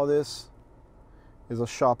 All this is a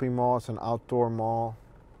shopping mall. It's an outdoor mall.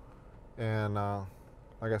 And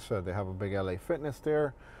like I said, they have a big LA Fitness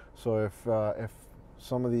there. So if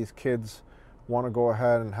some of these kids want to go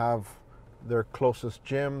ahead and have their closest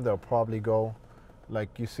gym, they'll probably go.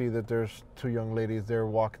 Like you see that there's two young ladies there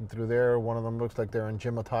walking through there. One of them looks like they're in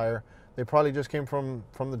gym attire. They probably just came from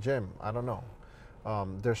the gym. I don't know.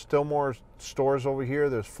 There's still more stores over here.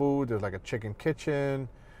 There's food. There's like a chicken kitchen.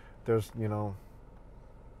 There's, you know,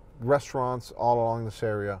 restaurants all along this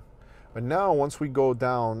area. But now once we go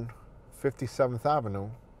down 57th Avenue,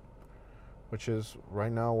 which is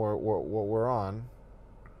right now what we're on,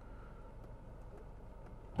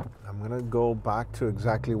 I'm going to go back to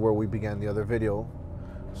exactly where we began the other video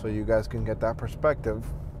so you guys can get that perspective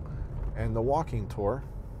and the walking tour.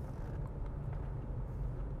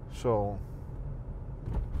 So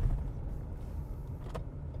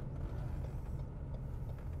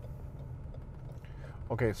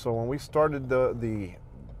okay, so when we started the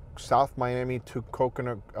South Miami to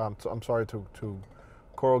to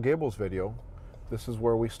Coral Gables video, this is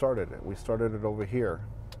where we started it. We started it over here.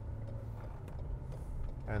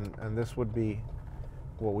 And this would be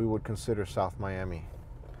what we would consider South Miami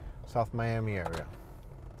area.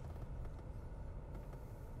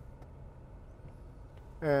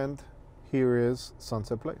 And here is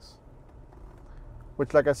Sunset Place,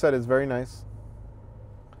 which, like I said, is very nice.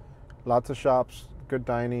 Lots of shops, good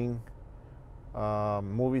dining,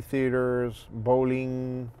 movie theaters,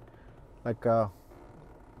 bowling. Like I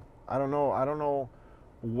don't know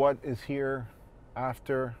what is here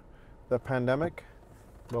after the pandemic,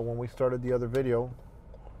 but when we started the other video,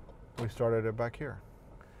 we started it back here.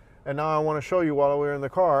 And now I want to show you, while we're in the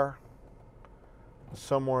car,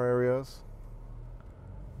 some more areas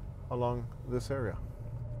along this area.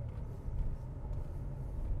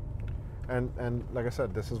 And like I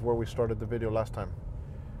said, this is where we started the video last time.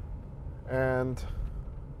 And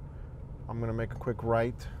I'm gonna make a quick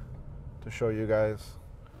right to show you guys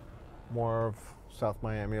more of South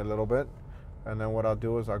Miami a little bit. And then what I'll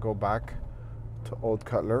do is I'll go back to Old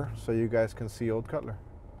Cutler so you guys can see Old Cutler.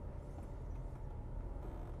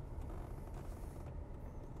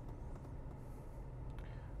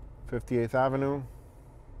 (58th Avenue).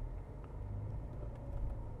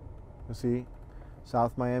 You see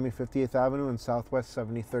South Miami, 58th Avenue and Southwest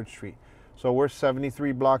 73rd Street. So we're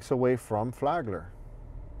 73 blocks away from Flagler.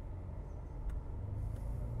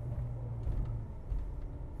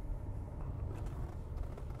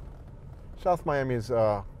 South Miami is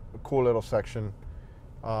a cool little section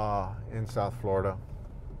in South Florida.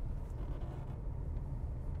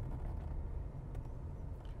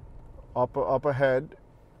 Up ahead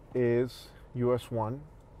is US 1.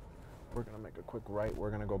 We're gonna make a quick right.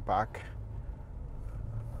 We're gonna go back.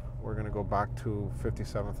 We're gonna go back to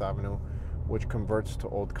 57th Avenue, which converts to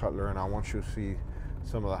Old Cutler, and I want you to see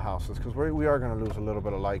some of the houses, because we are gonna lose a little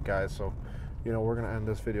bit of light, guys. So, you know, we're gonna end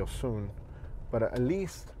this video soon, but at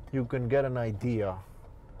least you can get an idea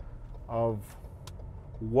of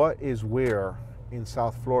what is where in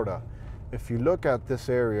South Florida. If you look at this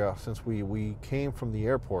area, since we came from the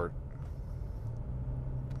airport,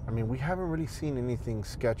 I mean, we haven't really seen anything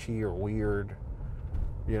sketchy or weird,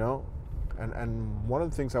 you know? And one of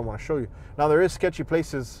the things I want to show you, now there is sketchy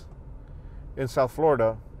places in South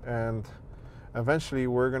Florida, and eventually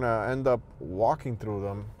we're gonna end up walking through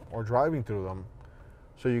them or driving through them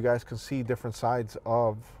so you guys can see different sides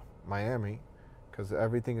of Miami, because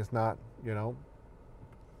everything is not, you know,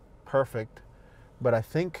 perfect. But I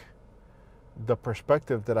think the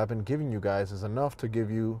perspective that I've been giving you guys is enough to give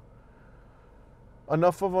you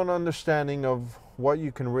enough of an understanding of what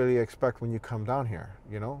you can really expect when you come down here,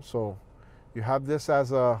 you know? So you have this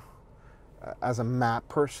as a map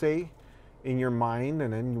per se in your mind,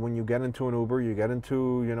 and then when you get into an Uber, you get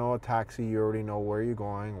into, you know, a taxi, you already know where you're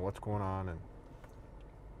going, what's going on. And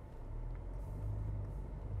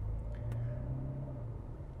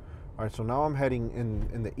all right, so now I'm heading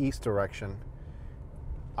in the east direction.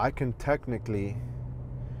 I can technically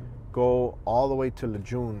go all the way to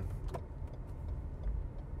Lejeune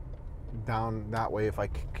down that way if I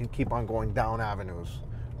can keep on going down avenues.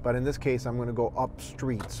 But in this case, I'm going to go up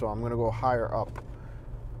streets, so I'm going to go higher up.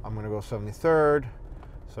 I'm going to go 73rd,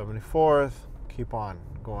 74th, keep on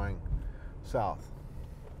going south.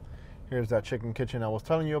 Here's that chicken kitchen I was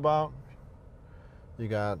telling you about. You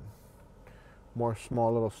got more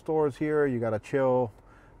small little stores here. You got a chill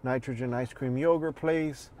nitrogen ice cream yogurt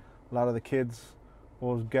place. A lot of the kids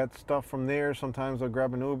will get stuff from there. Sometimes they'll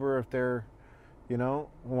grab an Uber if they're, you know,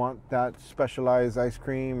 want that specialized ice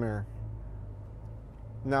cream. Or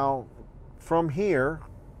now from here,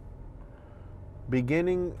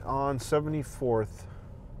 beginning on 74th,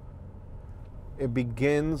 it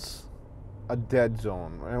begins a dead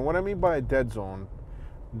zone. And what I mean by a dead zone,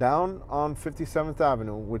 down on 57th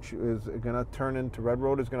Avenue, which is going to turn into Red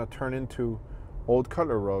Road, is going to turn into Old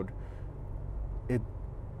Cutler Road.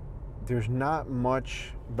 There's not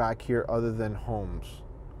much back here other than homes.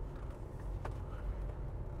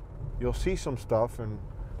 You'll see some stuff, and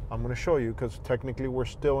I'm going to show you, because technically we're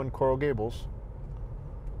still in Coral Gables,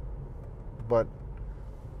 but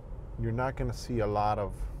you're not going to see a lot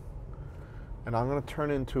of, and I'm going to turn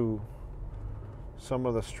into some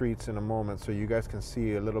of the streets in a moment so you guys can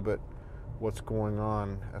see a little bit what's going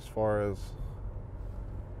on as far as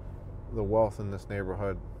the wealth in this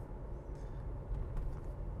neighborhood.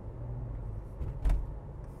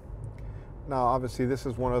 Now, obviously, this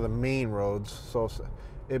is one of the main roads, so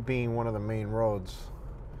it being one of the main roads,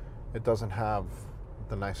 it doesn't have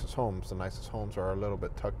the nicest homes. The nicest homes are a little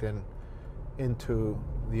bit tucked in into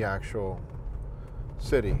the actual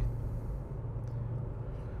city.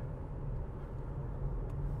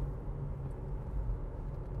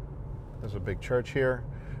 There's a big church here.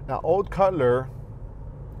 Now, Old Cutler,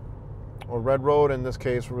 or Red Road in this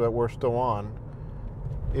case that we're still on,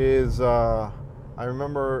 is, I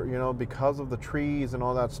remember, you know, because of the trees and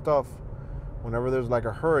all that stuff, whenever there's like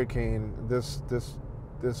a hurricane, this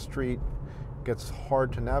this street gets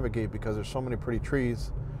hard to navigate because there's so many pretty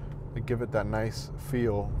trees that give it that nice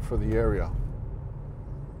feel for the area.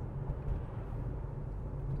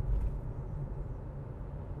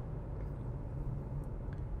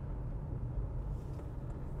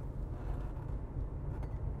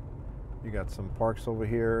 You got some parks over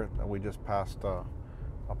here that we just passed a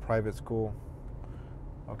private school.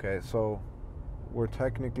 Okay, so we're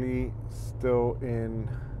technically still in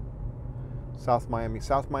South Miami.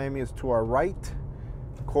 South Miami is to our right.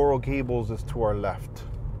 Coral Gables is to our left.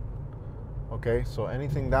 Okay, so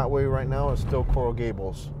anything that way right now is still Coral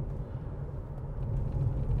Gables.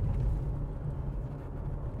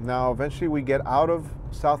 Now, eventually we get out of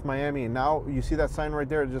South Miami, and now you see that sign right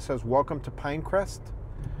there. It just says, "Welcome to Pinecrest."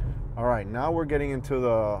 All right, now we're getting into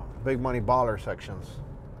the big money baller sections.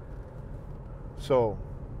 So,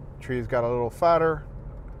 trees got a little fatter.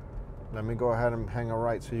 Let me go ahead and hang a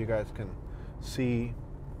right so you guys can see.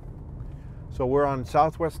 So we're on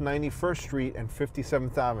Southwest 91st Street and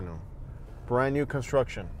 57th Avenue. Brand new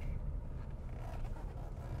construction.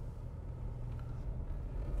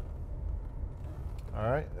 All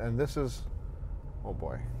right, and this is, oh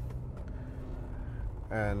boy.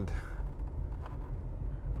 And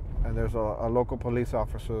there's a local police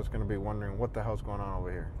officer that's going to be wondering what the hell's going on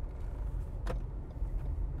over here.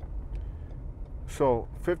 So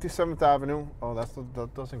 57th Avenue. Oh,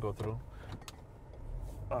 that doesn't go through.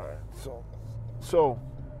 All right, so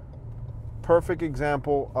perfect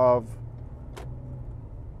example of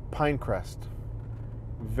Pinecrest.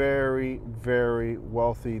 Very, very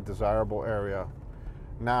wealthy, desirable area.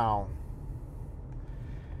 Now,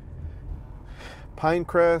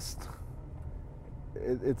 Pinecrest,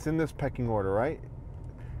 it's in this pecking order, right?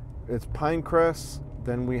 It's Pinecrest,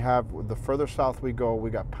 then we have, the further south we go, we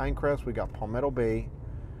got Pinecrest, we got Palmetto Bay,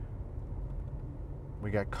 we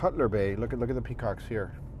got Cutler Bay. Look at the peacocks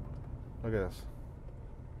here. Look at this.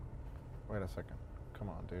 Wait a second. Come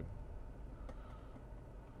on, dude.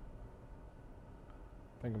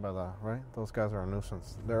 Think about that, right? Those guys are a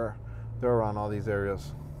nuisance. They're around all these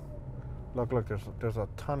areas. Look, there's a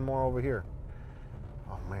ton more over here.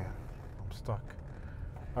 Oh man, I'm stuck.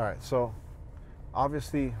 All right, so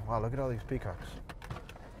obviously, wow, look at all these peacocks.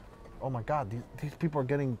 Oh my God, these people are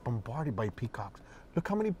getting bombarded by peacocks. Look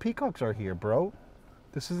how many peacocks are here, bro.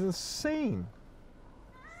 This is insane.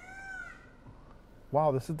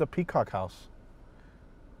 Wow, this is the peacock house.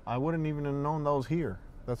 I wouldn't even have known that was here.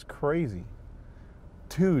 That's crazy.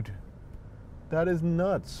 Dude, that is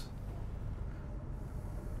nuts.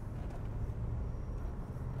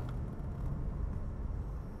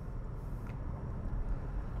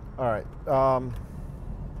 All right,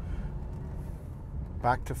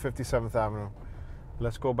 back to 57th Avenue.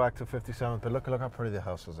 Let's go back to 57th, but look how pretty the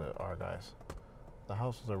houses are, guys. The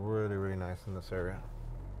houses are really, really nice in this area.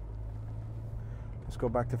 Let's go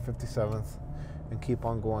back to 57th and keep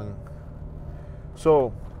on going.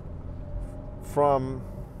 So, damn,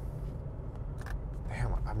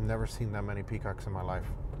 I've never seen that many peacocks in my life.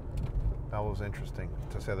 That was interesting,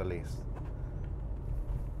 to say the least.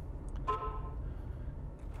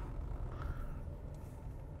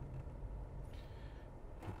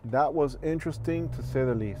 That was interesting, to say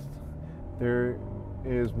the least. There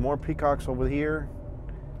is more peacocks over here,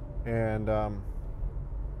 and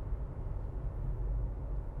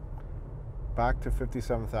back to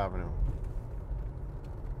 57th Avenue.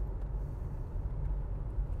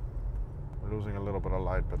 We're losing a little bit of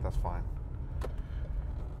light, but that's fine.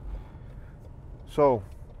 So,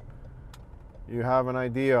 you have an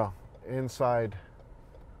idea inside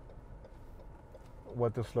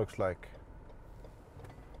what this looks like.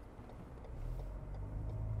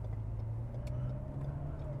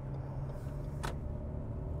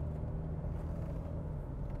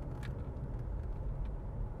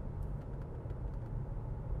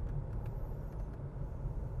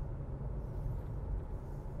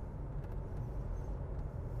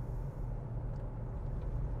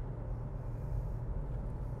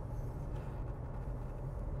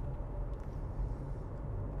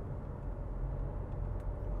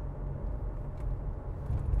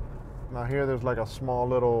 Now here there's like a small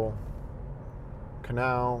little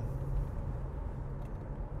canal.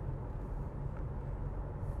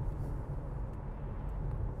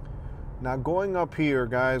 Now going up here,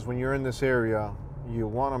 guys, when you're in this area, you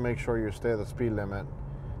want to make sure you stay at the speed limit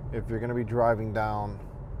if you're going to be driving down,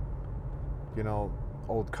 you know,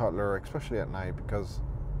 Old Cutler, especially at night, because,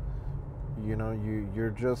 you know,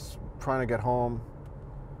 you're just trying to get home,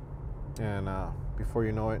 and before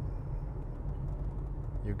you know it,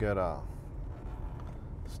 you get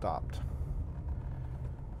stopped.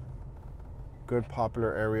 Good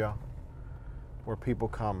popular area. where people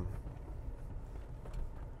come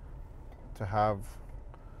to have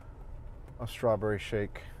a strawberry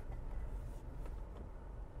shake.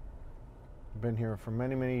 Been here for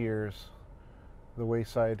many, many years. The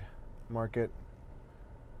Wayside Market.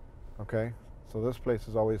 Okay, so this place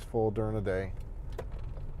is always full during the day.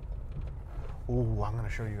 Ooh, I'm gonna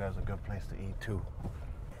show you guys a good place to eat too.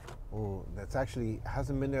 Ooh, that's actually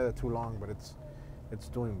hasn't been there too long, but it's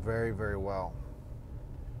doing very, very well.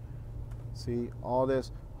 See all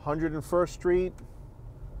this 101st Street.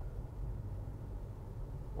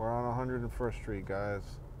 We're on 101st Street, guys.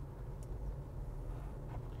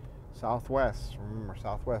 Southwest, remember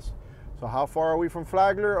Southwest. So how far are we from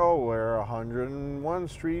Flagler? Oh, we're 101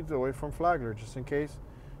 Street away from Flagler, just in case,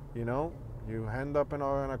 you know, you end up in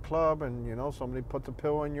a club and, you know, somebody puts a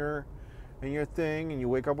pill in your thing and you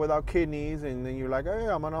wake up without kidneys and then you're like, hey,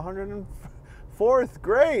 I'm on 104th.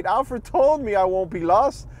 Great, Alfred told me I won't be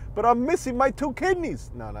lost, but I'm missing my 2 kidneys.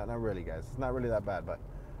 No, not really, guys. It's not really that bad,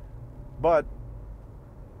 but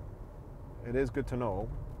it is good to know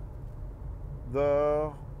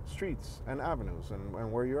the streets and avenues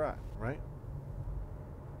and where you're at, right?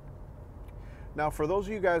 Now, for those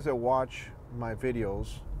of you guys that watch my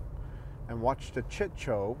videos and watch the Chit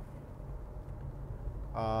Show,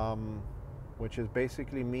 which is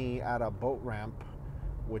basically me at a boat ramp,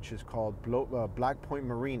 which is called Black Point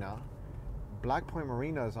Marina. Black Point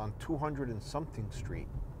Marina is on 200 and something Street,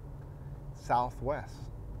 Southwest.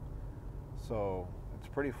 So it's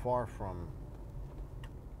pretty far from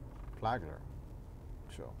Flagler.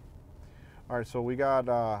 So, all right, so we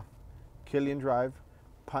got Killian Drive,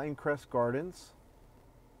 Pinecrest Gardens,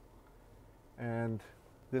 and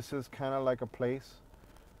this is kind of like a place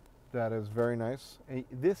that is very nice. And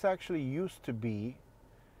this actually used to be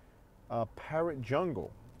a Parrot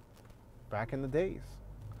Jungle back in the days,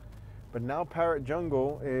 but now Parrot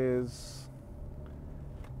Jungle is,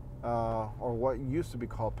 or what used to be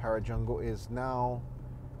called Parrot Jungle is now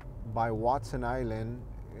by Watson Island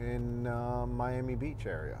in Miami Beach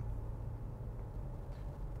area.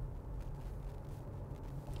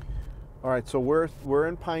 All right, so we're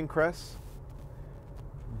in Pinecrest,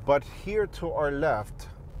 but here to our left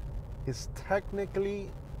is technically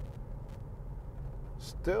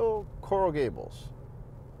still Coral Gables.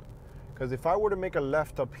 Because if I were to make a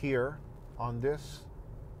left up here on this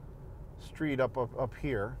street up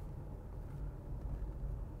here,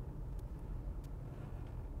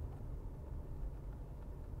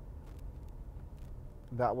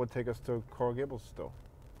 that would take us to Coral Gables still.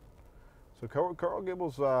 So Coral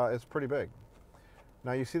Gables is pretty big.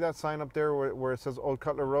 Now you see that sign up there where it says Old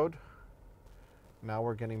Cutler Road? Now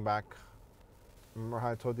we're getting back. Remember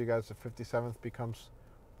how I told you guys the 57th becomes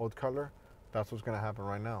Old Cutler? That's what's going to happen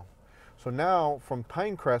right now. So now from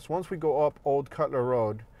Pinecrest, once we go up Old Cutler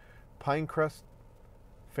Road, Pinecrest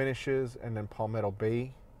finishes and then Palmetto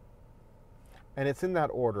Bay. And it's in that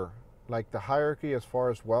order. Like the hierarchy as far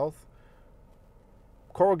as wealth.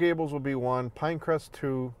 Coral Gables will be 1, Pinecrest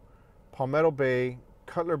 2, Palmetto Bay,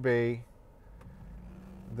 Cutler Bay.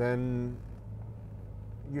 Then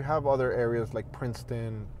you have other areas like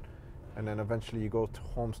Princeton, and then eventually you go to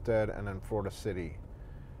Homestead and then Florida City,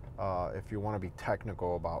 if you want to be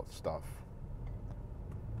technical about stuff.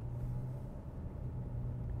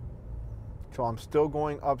 So I'm still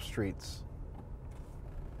going up streets.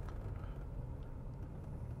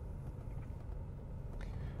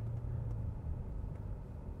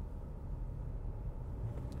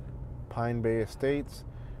 Pine Bay Estates,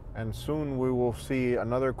 and soon we will see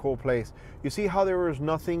another cool place. You see how there was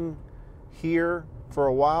nothing here for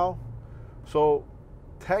a while? So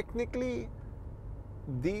technically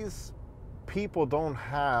these people don't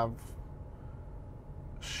have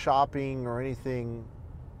shopping or anything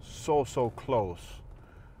so close.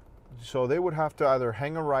 So they would have to either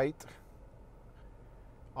hang a right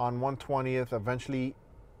on 120th, eventually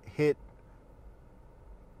hit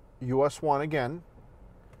US 1 again,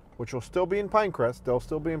 which will still be in Pinecrest. They'll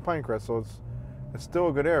still be in Pinecrest, so it's still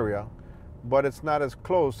a good area, but it's not as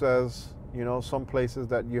close as, you know, some places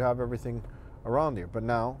that you have everything around you. But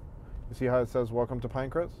now, you see how it says welcome to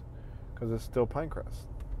Pinecrest? Because it's still Pinecrest.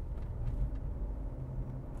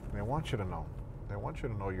 They want you to know. They want you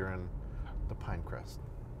to know you're in the Pinecrest.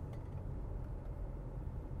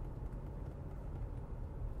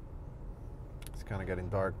 It's kind of getting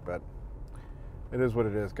dark, but it is what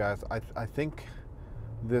it is, guys. I think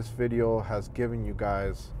this video has given you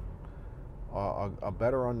guys a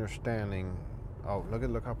better understanding. Oh,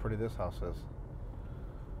 look how pretty this house is.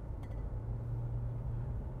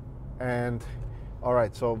 And all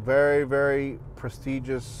right, so very, very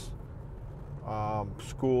prestigious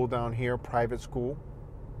school down here, private school.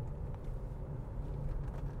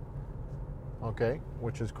 okay,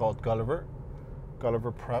 which is called Gulliver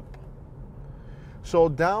Prep. So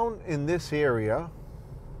down in this area,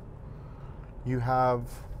 you have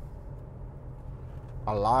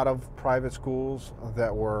a lot of private schools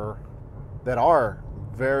that are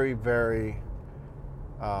very, very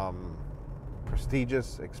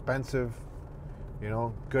prestigious, expensive, you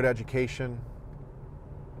know, good education.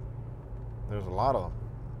 There's a lot of them.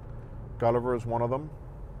 Gulliver is one of them.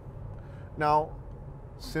 Now,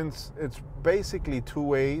 since it's basically two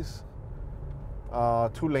ways,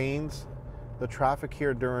 two lanes, the traffic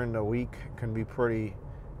here during the week can be pretty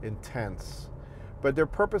intense. But they're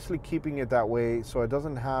purposely keeping it that way so it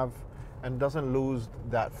doesn't have and doesn't lose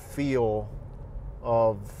that feel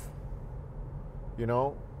of, you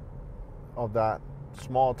know, of that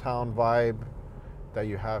small town vibe that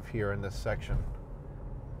you have here in this section.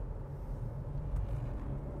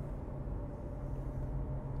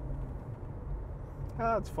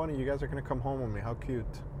 Ah, it's funny, you guys are gonna come home with me. How cute.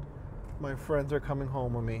 My friends are coming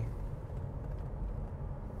home with me.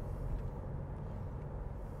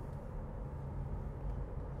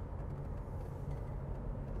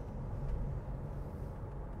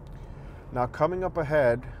 Now coming up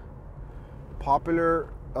ahead, popular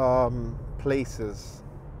places,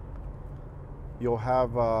 you'll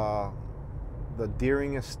have the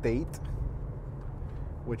Deering Estate,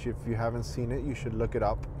 which if you haven't seen it, you should look it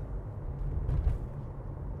up.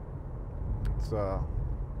 It's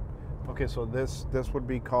okay, so this would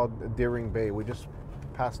be called Deering Bay. We just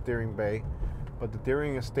passed Deering Bay, but the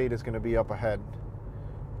Deering Estate is going to be up ahead,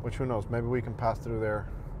 which who knows, maybe we can pass through there.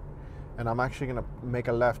 And I'm actually going to make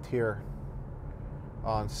a left here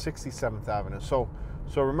on 67th Avenue. So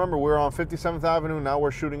remember, we're on 57th Avenue. Now we're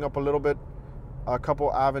shooting up a little bit, a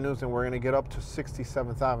couple avenues, and we're going to get up to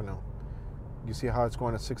 67th Avenue. You see how it's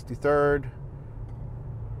going to 63rd.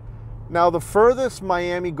 Now the furthest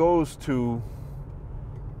Miami goes to,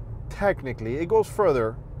 technically, it goes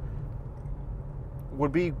further,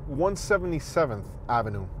 would be 177th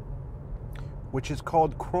Avenue, which is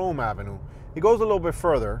called Chrome Avenue. It goes a little bit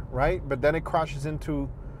further, right? But then it crashes into,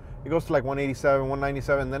 it goes to like 187,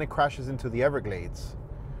 197, and then it crashes into the Everglades,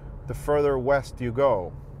 the further west you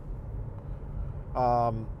go.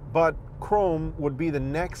 But Chrome would be the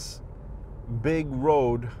next big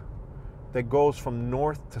road that goes from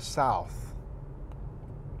north to south.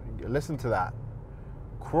 Listen to that.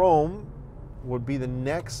 Chrome would be the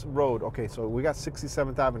next road. Okay, so we got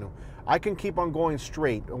 67th Avenue. I can keep on going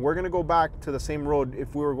straight, and we're going to go back to the same road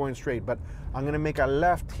if we were going straight, but I'm going to make a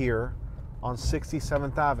left here on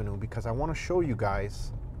 67th Avenue because I want to show you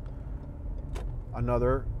guys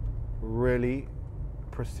another really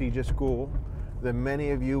prestigious school that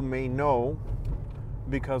many of you may know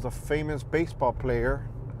because a famous baseball player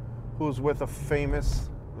who's with a famous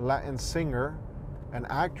Latin singer and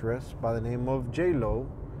actress by the name of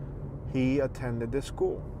J-Lo, he attended this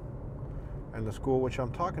school. And the school which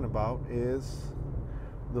I'm talking about is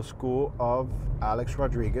the school of Alex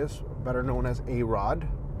Rodriguez, better known as A-Rod.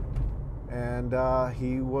 And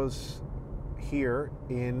he was here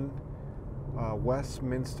in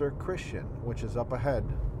Westminster Christian, which is up ahead.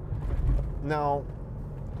 Now,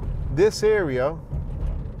 this area,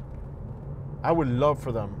 I would love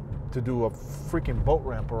for them to do a freaking boat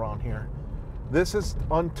ramp around here. This is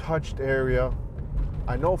untouched area.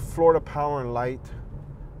 I know Florida Power and Light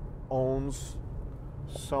owns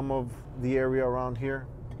some of the area around here,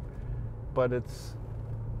 but it's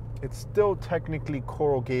still technically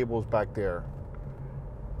Coral Gables back there.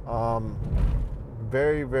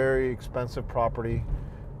 Very, very expensive property.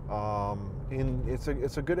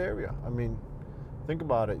 It's a good area. I mean, think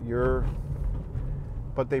about it.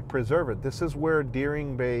 But they preserve it. This is where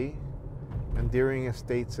Deering Bay and Deering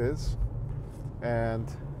Estates is.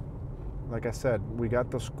 And like I said, we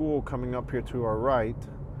got the school coming up here to our right.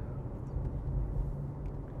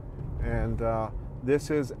 And this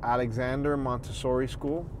is Alexander Montessori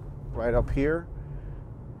School right up here.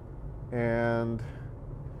 And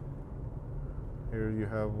here you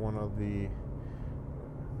have one of the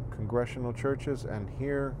congregational churches, and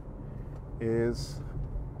here is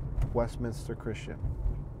Westminster Christian.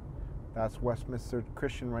 That's Westminster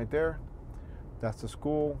Christian right there. That's the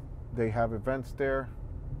school. They have events there.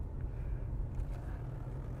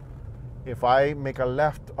 If I make a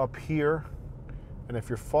left up here, and if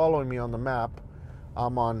you're following me on the map,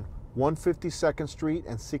 I'm on 152nd Street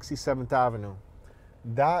and 67th Avenue.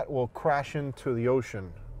 That will crash into the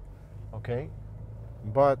ocean, okay?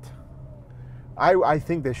 But I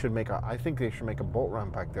think they should make a boat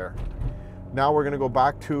ramp back there. Now we're gonna go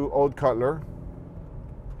back to Old Cutler.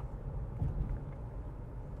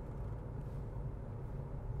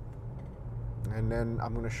 and then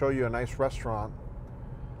I'm going to show you a nice restaurant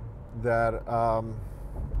that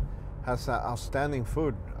has outstanding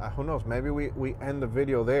food. Who knows, maybe we end the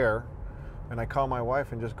video there and I call my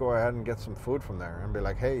wife and just go ahead and get some food from there and be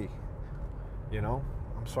like, hey, you know,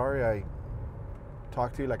 I'm sorry I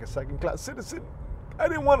talked to you like a second-class citizen. I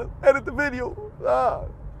didn't want to edit the video.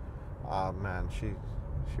 Man, she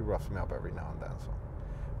roughs me up every now and then. So,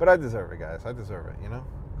 but I deserve it, guys. I deserve it, you know.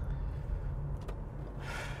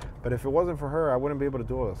 But if it wasn't for her, I wouldn't be able to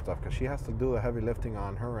do all this stuff because she has to do the heavy lifting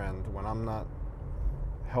on her end when I'm not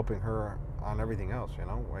helping her on everything else, you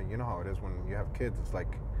know. You know how it is when you have kids. It's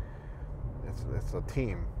like it's a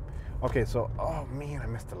team. Okay, so oh man, I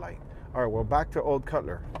missed the light. All right, well, back to Old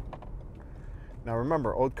Cutler. Now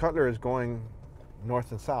remember, Old Cutler is going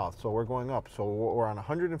north and south, so we're going up. So we're on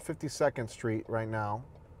 152nd Street right now.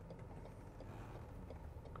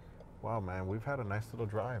 Wow, man, we've had a nice little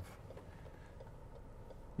drive.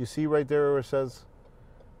 You see right there where it says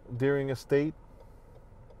Deering Estate?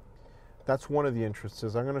 That's one of the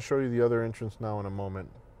entrances. I'm going to show you the other entrance now in a moment.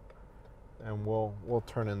 And we'll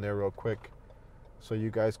turn in there real quick so you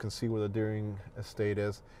guys can see where the Deering Estate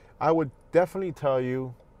is. I would definitely tell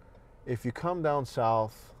you, if you come down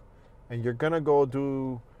south and you're going to go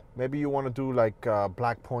do, maybe you want to do like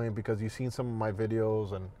Black Point because you've seen some of my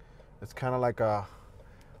videos and it's kind of like a...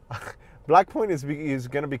 Black Point is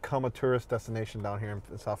going to become a tourist destination down here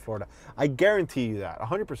in South Florida. I guarantee you that,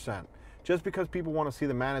 100%. Just because people want to see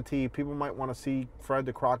the manatee, people might want to see Fred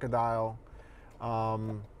the crocodile,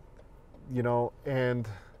 you know, and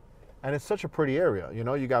it's such a pretty area. You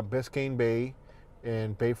know, you got Biscayne Bay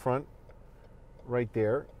and Bayfront right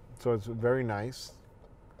there, so it's very nice.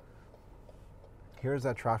 Here's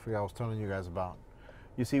that traffic I was telling you guys about.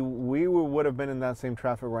 You see, we would have been in that same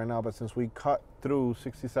traffic right now, but since we cut through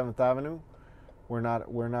 67th Avenue, we're not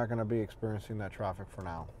going to be experiencing that traffic for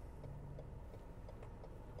now.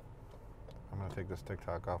 I'm going to take this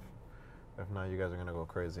TikTok off. If not, you guys are going to go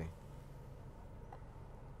crazy.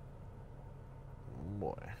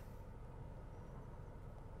 Boy.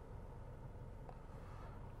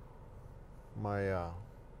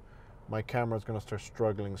 My camera's going to start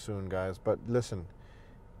struggling soon, guys. But listen,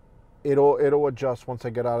 it'll adjust once I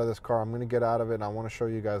get out of this car. I'm going to get out of it, and I want to show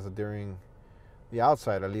you guys the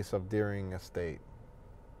outside, at least, of Deering Estate.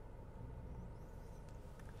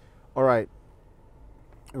 All right.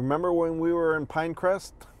 Remember when we were in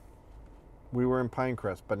Pinecrest? We were in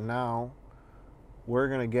Pinecrest, but now we're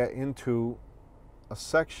going to get into a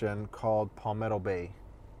section called Palmetto Bay.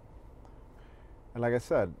 And like I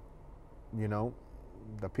said, you know,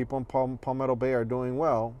 the people in Palmetto Bay are doing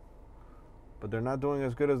well, but they're not doing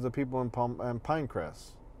as good as the people in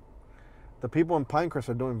Pinecrest. The people in Pinecrest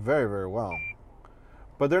are doing very, very well,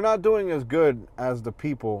 but they're not doing as good as the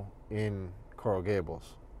people in Coral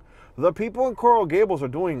Gables. The people in Coral Gables are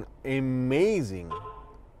doing amazing,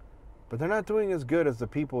 but they're not doing as good as the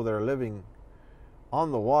people that are living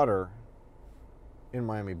on the water in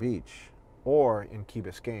Miami Beach or in Key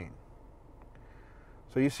Biscayne.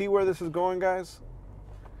 So you see where this is going, guys?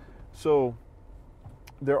 So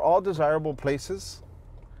they're all desirable places.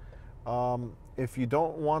 If you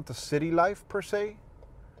don't want the city life per se,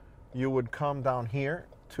 you would come down here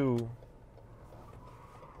to...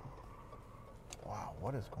 Wow,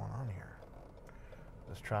 what is going on here?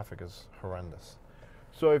 This traffic is horrendous.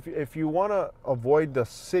 So if you want to avoid the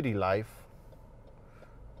city life,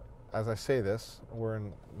 as I say this, we're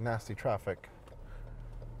in nasty traffic,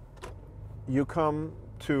 you come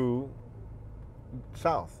to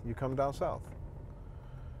south. You come down south.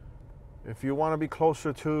 If you want to be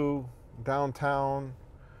closer to downtown,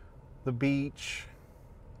 the beach,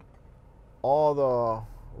 all the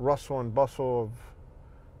rustle and bustle of,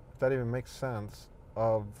 if that even makes sense,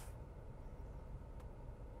 of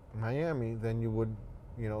Miami, then you would,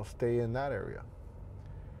 you know, stay in that area.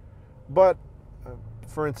 But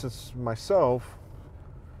for instance, myself,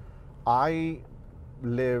 I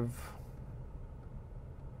live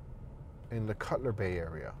in the Cutler Bay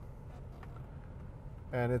area.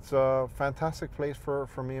 And it's a fantastic place for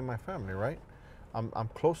me and my family, right? I'm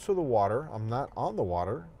close to the water. I'm not on the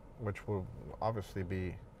water, which will obviously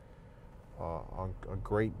be a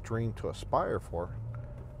great dream to aspire for.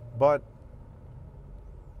 But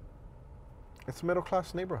it's a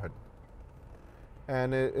middle-class neighborhood.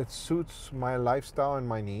 And it suits my lifestyle and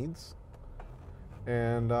my needs.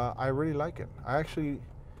 And I really like it. I actually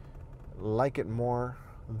like it more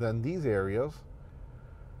than these areas,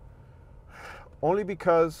 only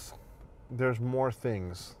because there's more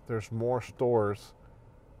things, there's more stores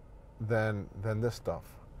than this stuff,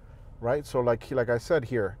 right? So like I said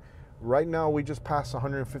here, right now we just passed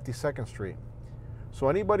 152nd Street. So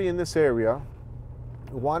anybody in this area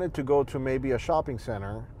wanted to go to maybe a shopping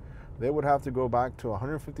center, they would have to go back to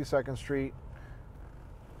 152nd Street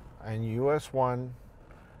and US 1,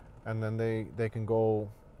 and then they can go,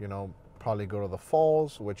 you know, probably go to the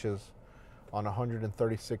Falls, which is on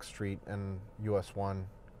 136th Street and US 1,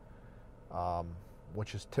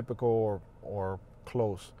 which is typical or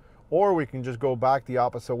close. Or we can just go back the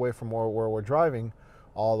opposite way from where we're driving,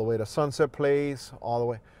 all the way to Sunset Place, all the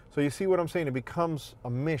way. So you see what I'm saying? It becomes a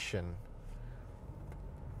mission.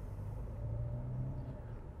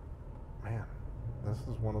 Man, this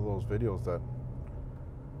is one of those videos that,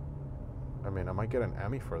 I mean, I might get an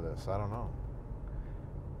Emmy for this. I don't know.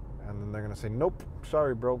 And then they're going to say, nope,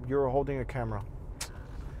 sorry, bro, you're holding a camera.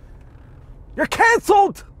 You're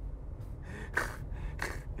canceled!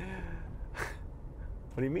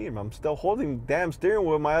 What do you mean? I'm still holding the damn steering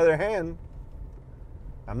wheel with my other hand.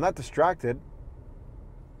 I'm not distracted.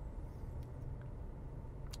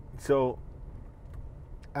 So,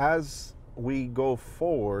 as we go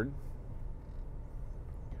forward,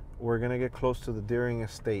 we're going to get close to the Deering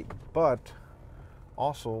Estate. But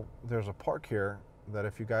also, there's a park here that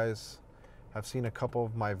if you guys have seen a couple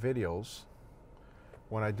of my videos,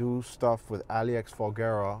 when I do stuff with Alex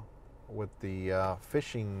Folgera, with the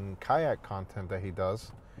fishing kayak content that he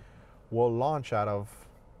does, we'll launch out of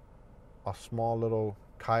a small little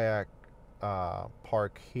kayak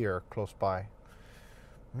park here close by.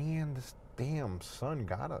 Man, this damn sun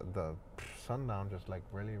got us. The sundown just like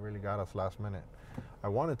really got us last minute. I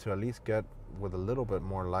wanted to at least get with a little bit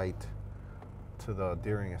more light to the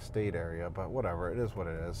Deering Estate area, but whatever, it is what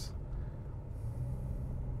it is.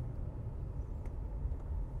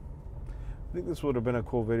 I think this would have been a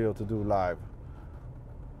cool video to do live.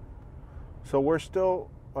 So we're still,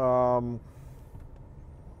 I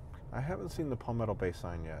haven't seen the Palmetto Bay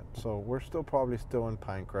sign yet. So we're still probably still in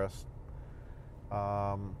Pinecrest.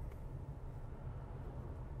 Now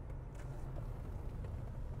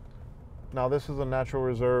this is a natural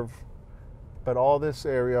reserve, but all this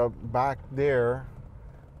area back there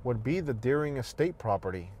would be the Deering Estate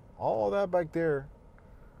property. All that back there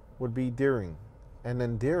would be Deering. And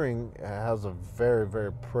then Deering has a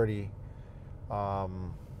very pretty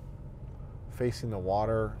facing the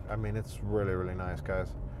water. I mean, it's really nice,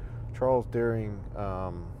 guys. Charles Deering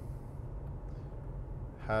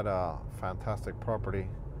had a fantastic property.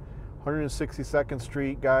 162nd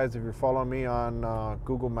Street, guys, if you're following me on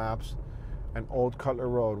Google Maps, and Old Cutler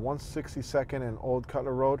Road. 162nd and Old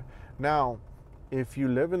Cutler Road. Now, if you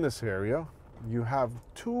live in this area, you have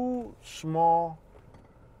two small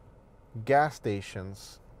gas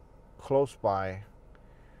stations close by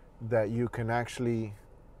that you can actually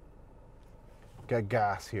get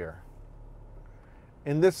gas here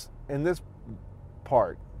in this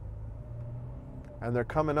part, and they're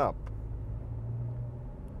coming up.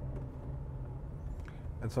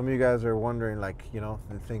 And some of you guys are wondering, like, you know,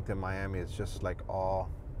 they think that Miami is just like all,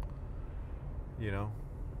 you know,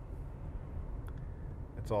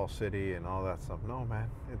 it's all city and all that stuff. No,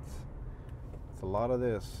 man, it's a lot of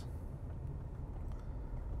this.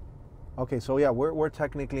 Okay, so yeah, we're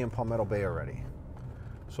technically in Palmetto Bay already.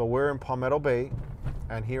 So we're in Palmetto Bay,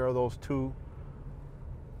 and here are those two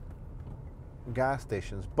gas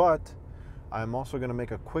stations. But I'm also going to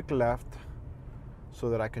make a quick left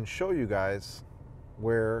so that I can show you guys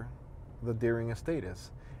where the Deering Estate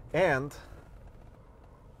is. And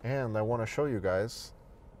I want to show you guys,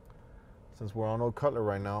 since we're on Old Cutler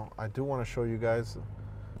right now, I do want to show you guys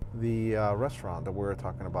the restaurant that we were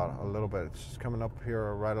talking about a little bit. It's just coming up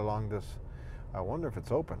here right along this. I wonder if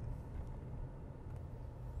it's open.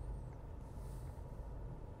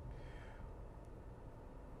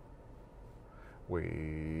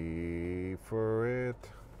 Wait for it.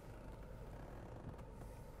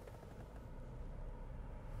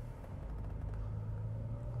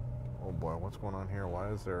 Oh boy, what's going on here? Why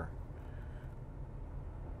is there,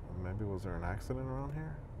 maybe was there an accident around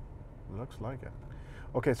here? It looks like it.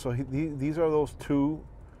 Okay, so these are those two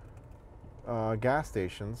gas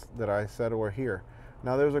stations that I said were here.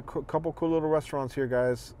 Now there's a couple cool little restaurants here,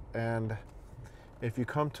 guys, and if you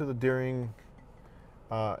come to the Deering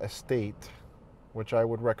Estate, which I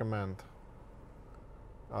would recommend,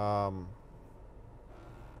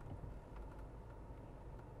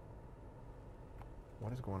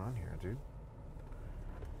 what is going on here, dude?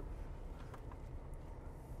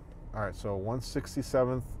 All right, so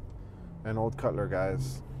 167th and Old Cutler,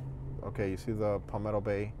 guys. Okay, you see the Palmetto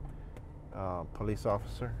Bay police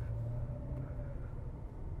officer,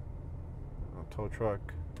 a tow truck.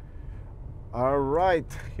 All right,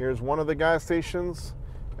 here's one of the gas stations,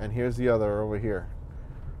 and here's the other over here.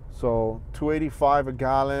 So $2.85 a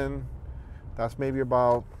gallon. That's maybe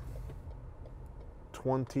about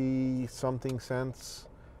 20 something cents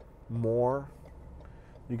more.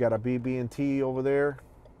 You got a BB&T over there,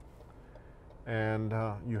 and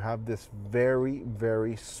you have this very,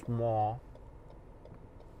 very small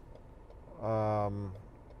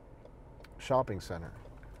shopping center.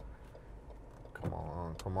 Come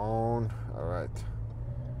on, come on. All right.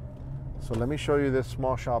 So let me show you this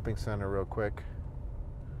small shopping center real quick.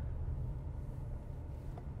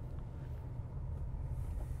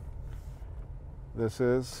 This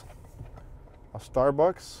is a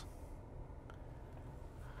Starbucks,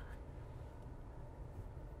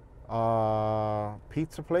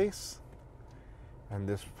 pizza place, and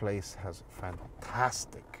this place has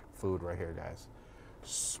fantastic food right here, guys.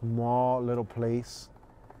 Small little place,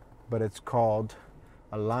 but it's called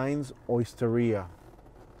Aline's Oysteria.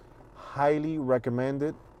 Highly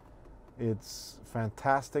recommended. It's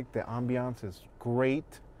fantastic. The ambiance is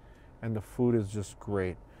great, and the food is just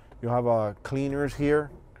great. You'll have cleaners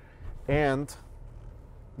here, and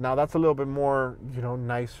now that's a little bit more, you know,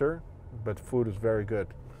 nicer, but food is very good.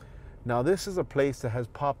 Now this is a place that has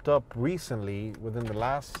popped up recently within the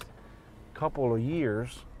last couple of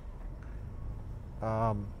years.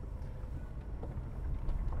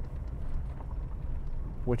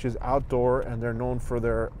 Which is outdoor, and they're known for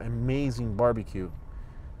their amazing barbecue.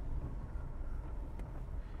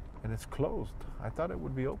 And it's closed. I thought it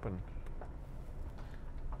would be open.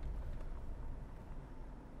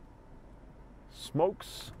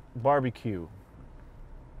 Smokes Barbecue.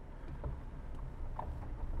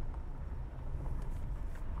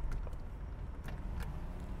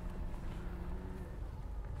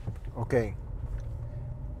 Okay.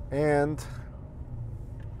 And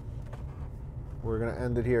we're gonna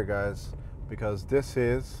end it here, guys, because this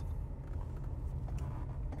is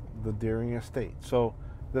the Deering Estate. So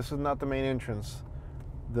this is not the main entrance.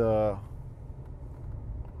 The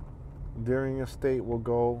Deering Estate will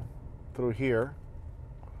go through here.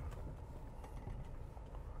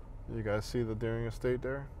 You guys see the Deering Estate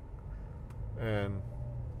there? And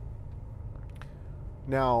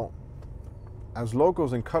now, as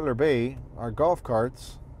locals in Cutler Bay, our golf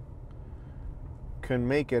carts can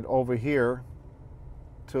make it over here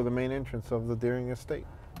to the main entrance of the Deering Estate.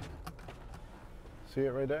 See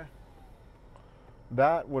it right there?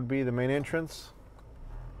 That would be the main entrance.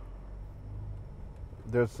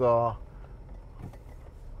 There's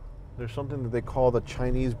something that they call the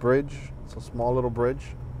Chinese Bridge. It's a small little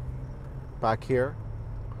bridge back here.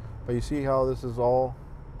 But you see how this is all,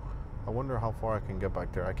 I wonder how far I can get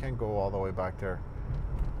back there. I can't go all the way back there.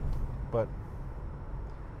 But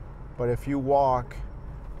if you walk,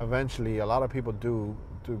 eventually a lot of people do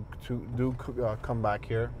come back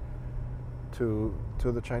here to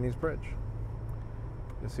the Chinese Bridge.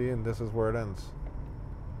 You see, and this is where it ends.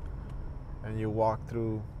 And you walk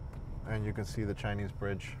through, and you can see the Chinese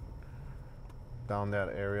Bridge down that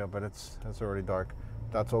area, but it's already dark.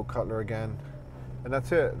 That's Old Cutler again, and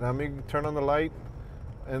that's it. Let me turn on the light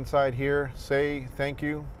inside here, say thank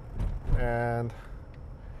you, and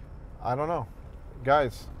I don't know,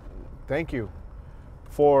 guys, thank you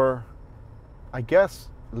for, I guess,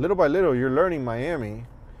 little by little you're learning Miami,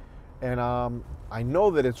 and I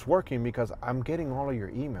know that it's working because I'm getting all of your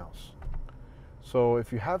emails. So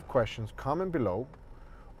if you have questions, comment below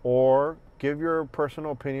or give your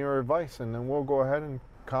personal opinion or advice, and then we'll go ahead and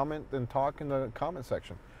comment and talk in the comment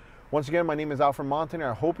section. Once again, my name is Alfred Montaner.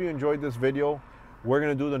 I hope you enjoyed this video. We're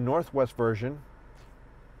going to do the Northwest version.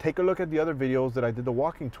 Take a look at the other videos that I did, the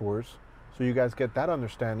walking tours, so you guys get that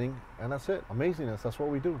understanding. And that's it. Amazingness. That's what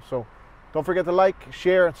we do. So don't forget to like,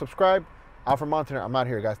 share, and subscribe. Alfred Montaner. I'm out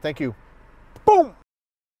here, guys. Thank you. Boom!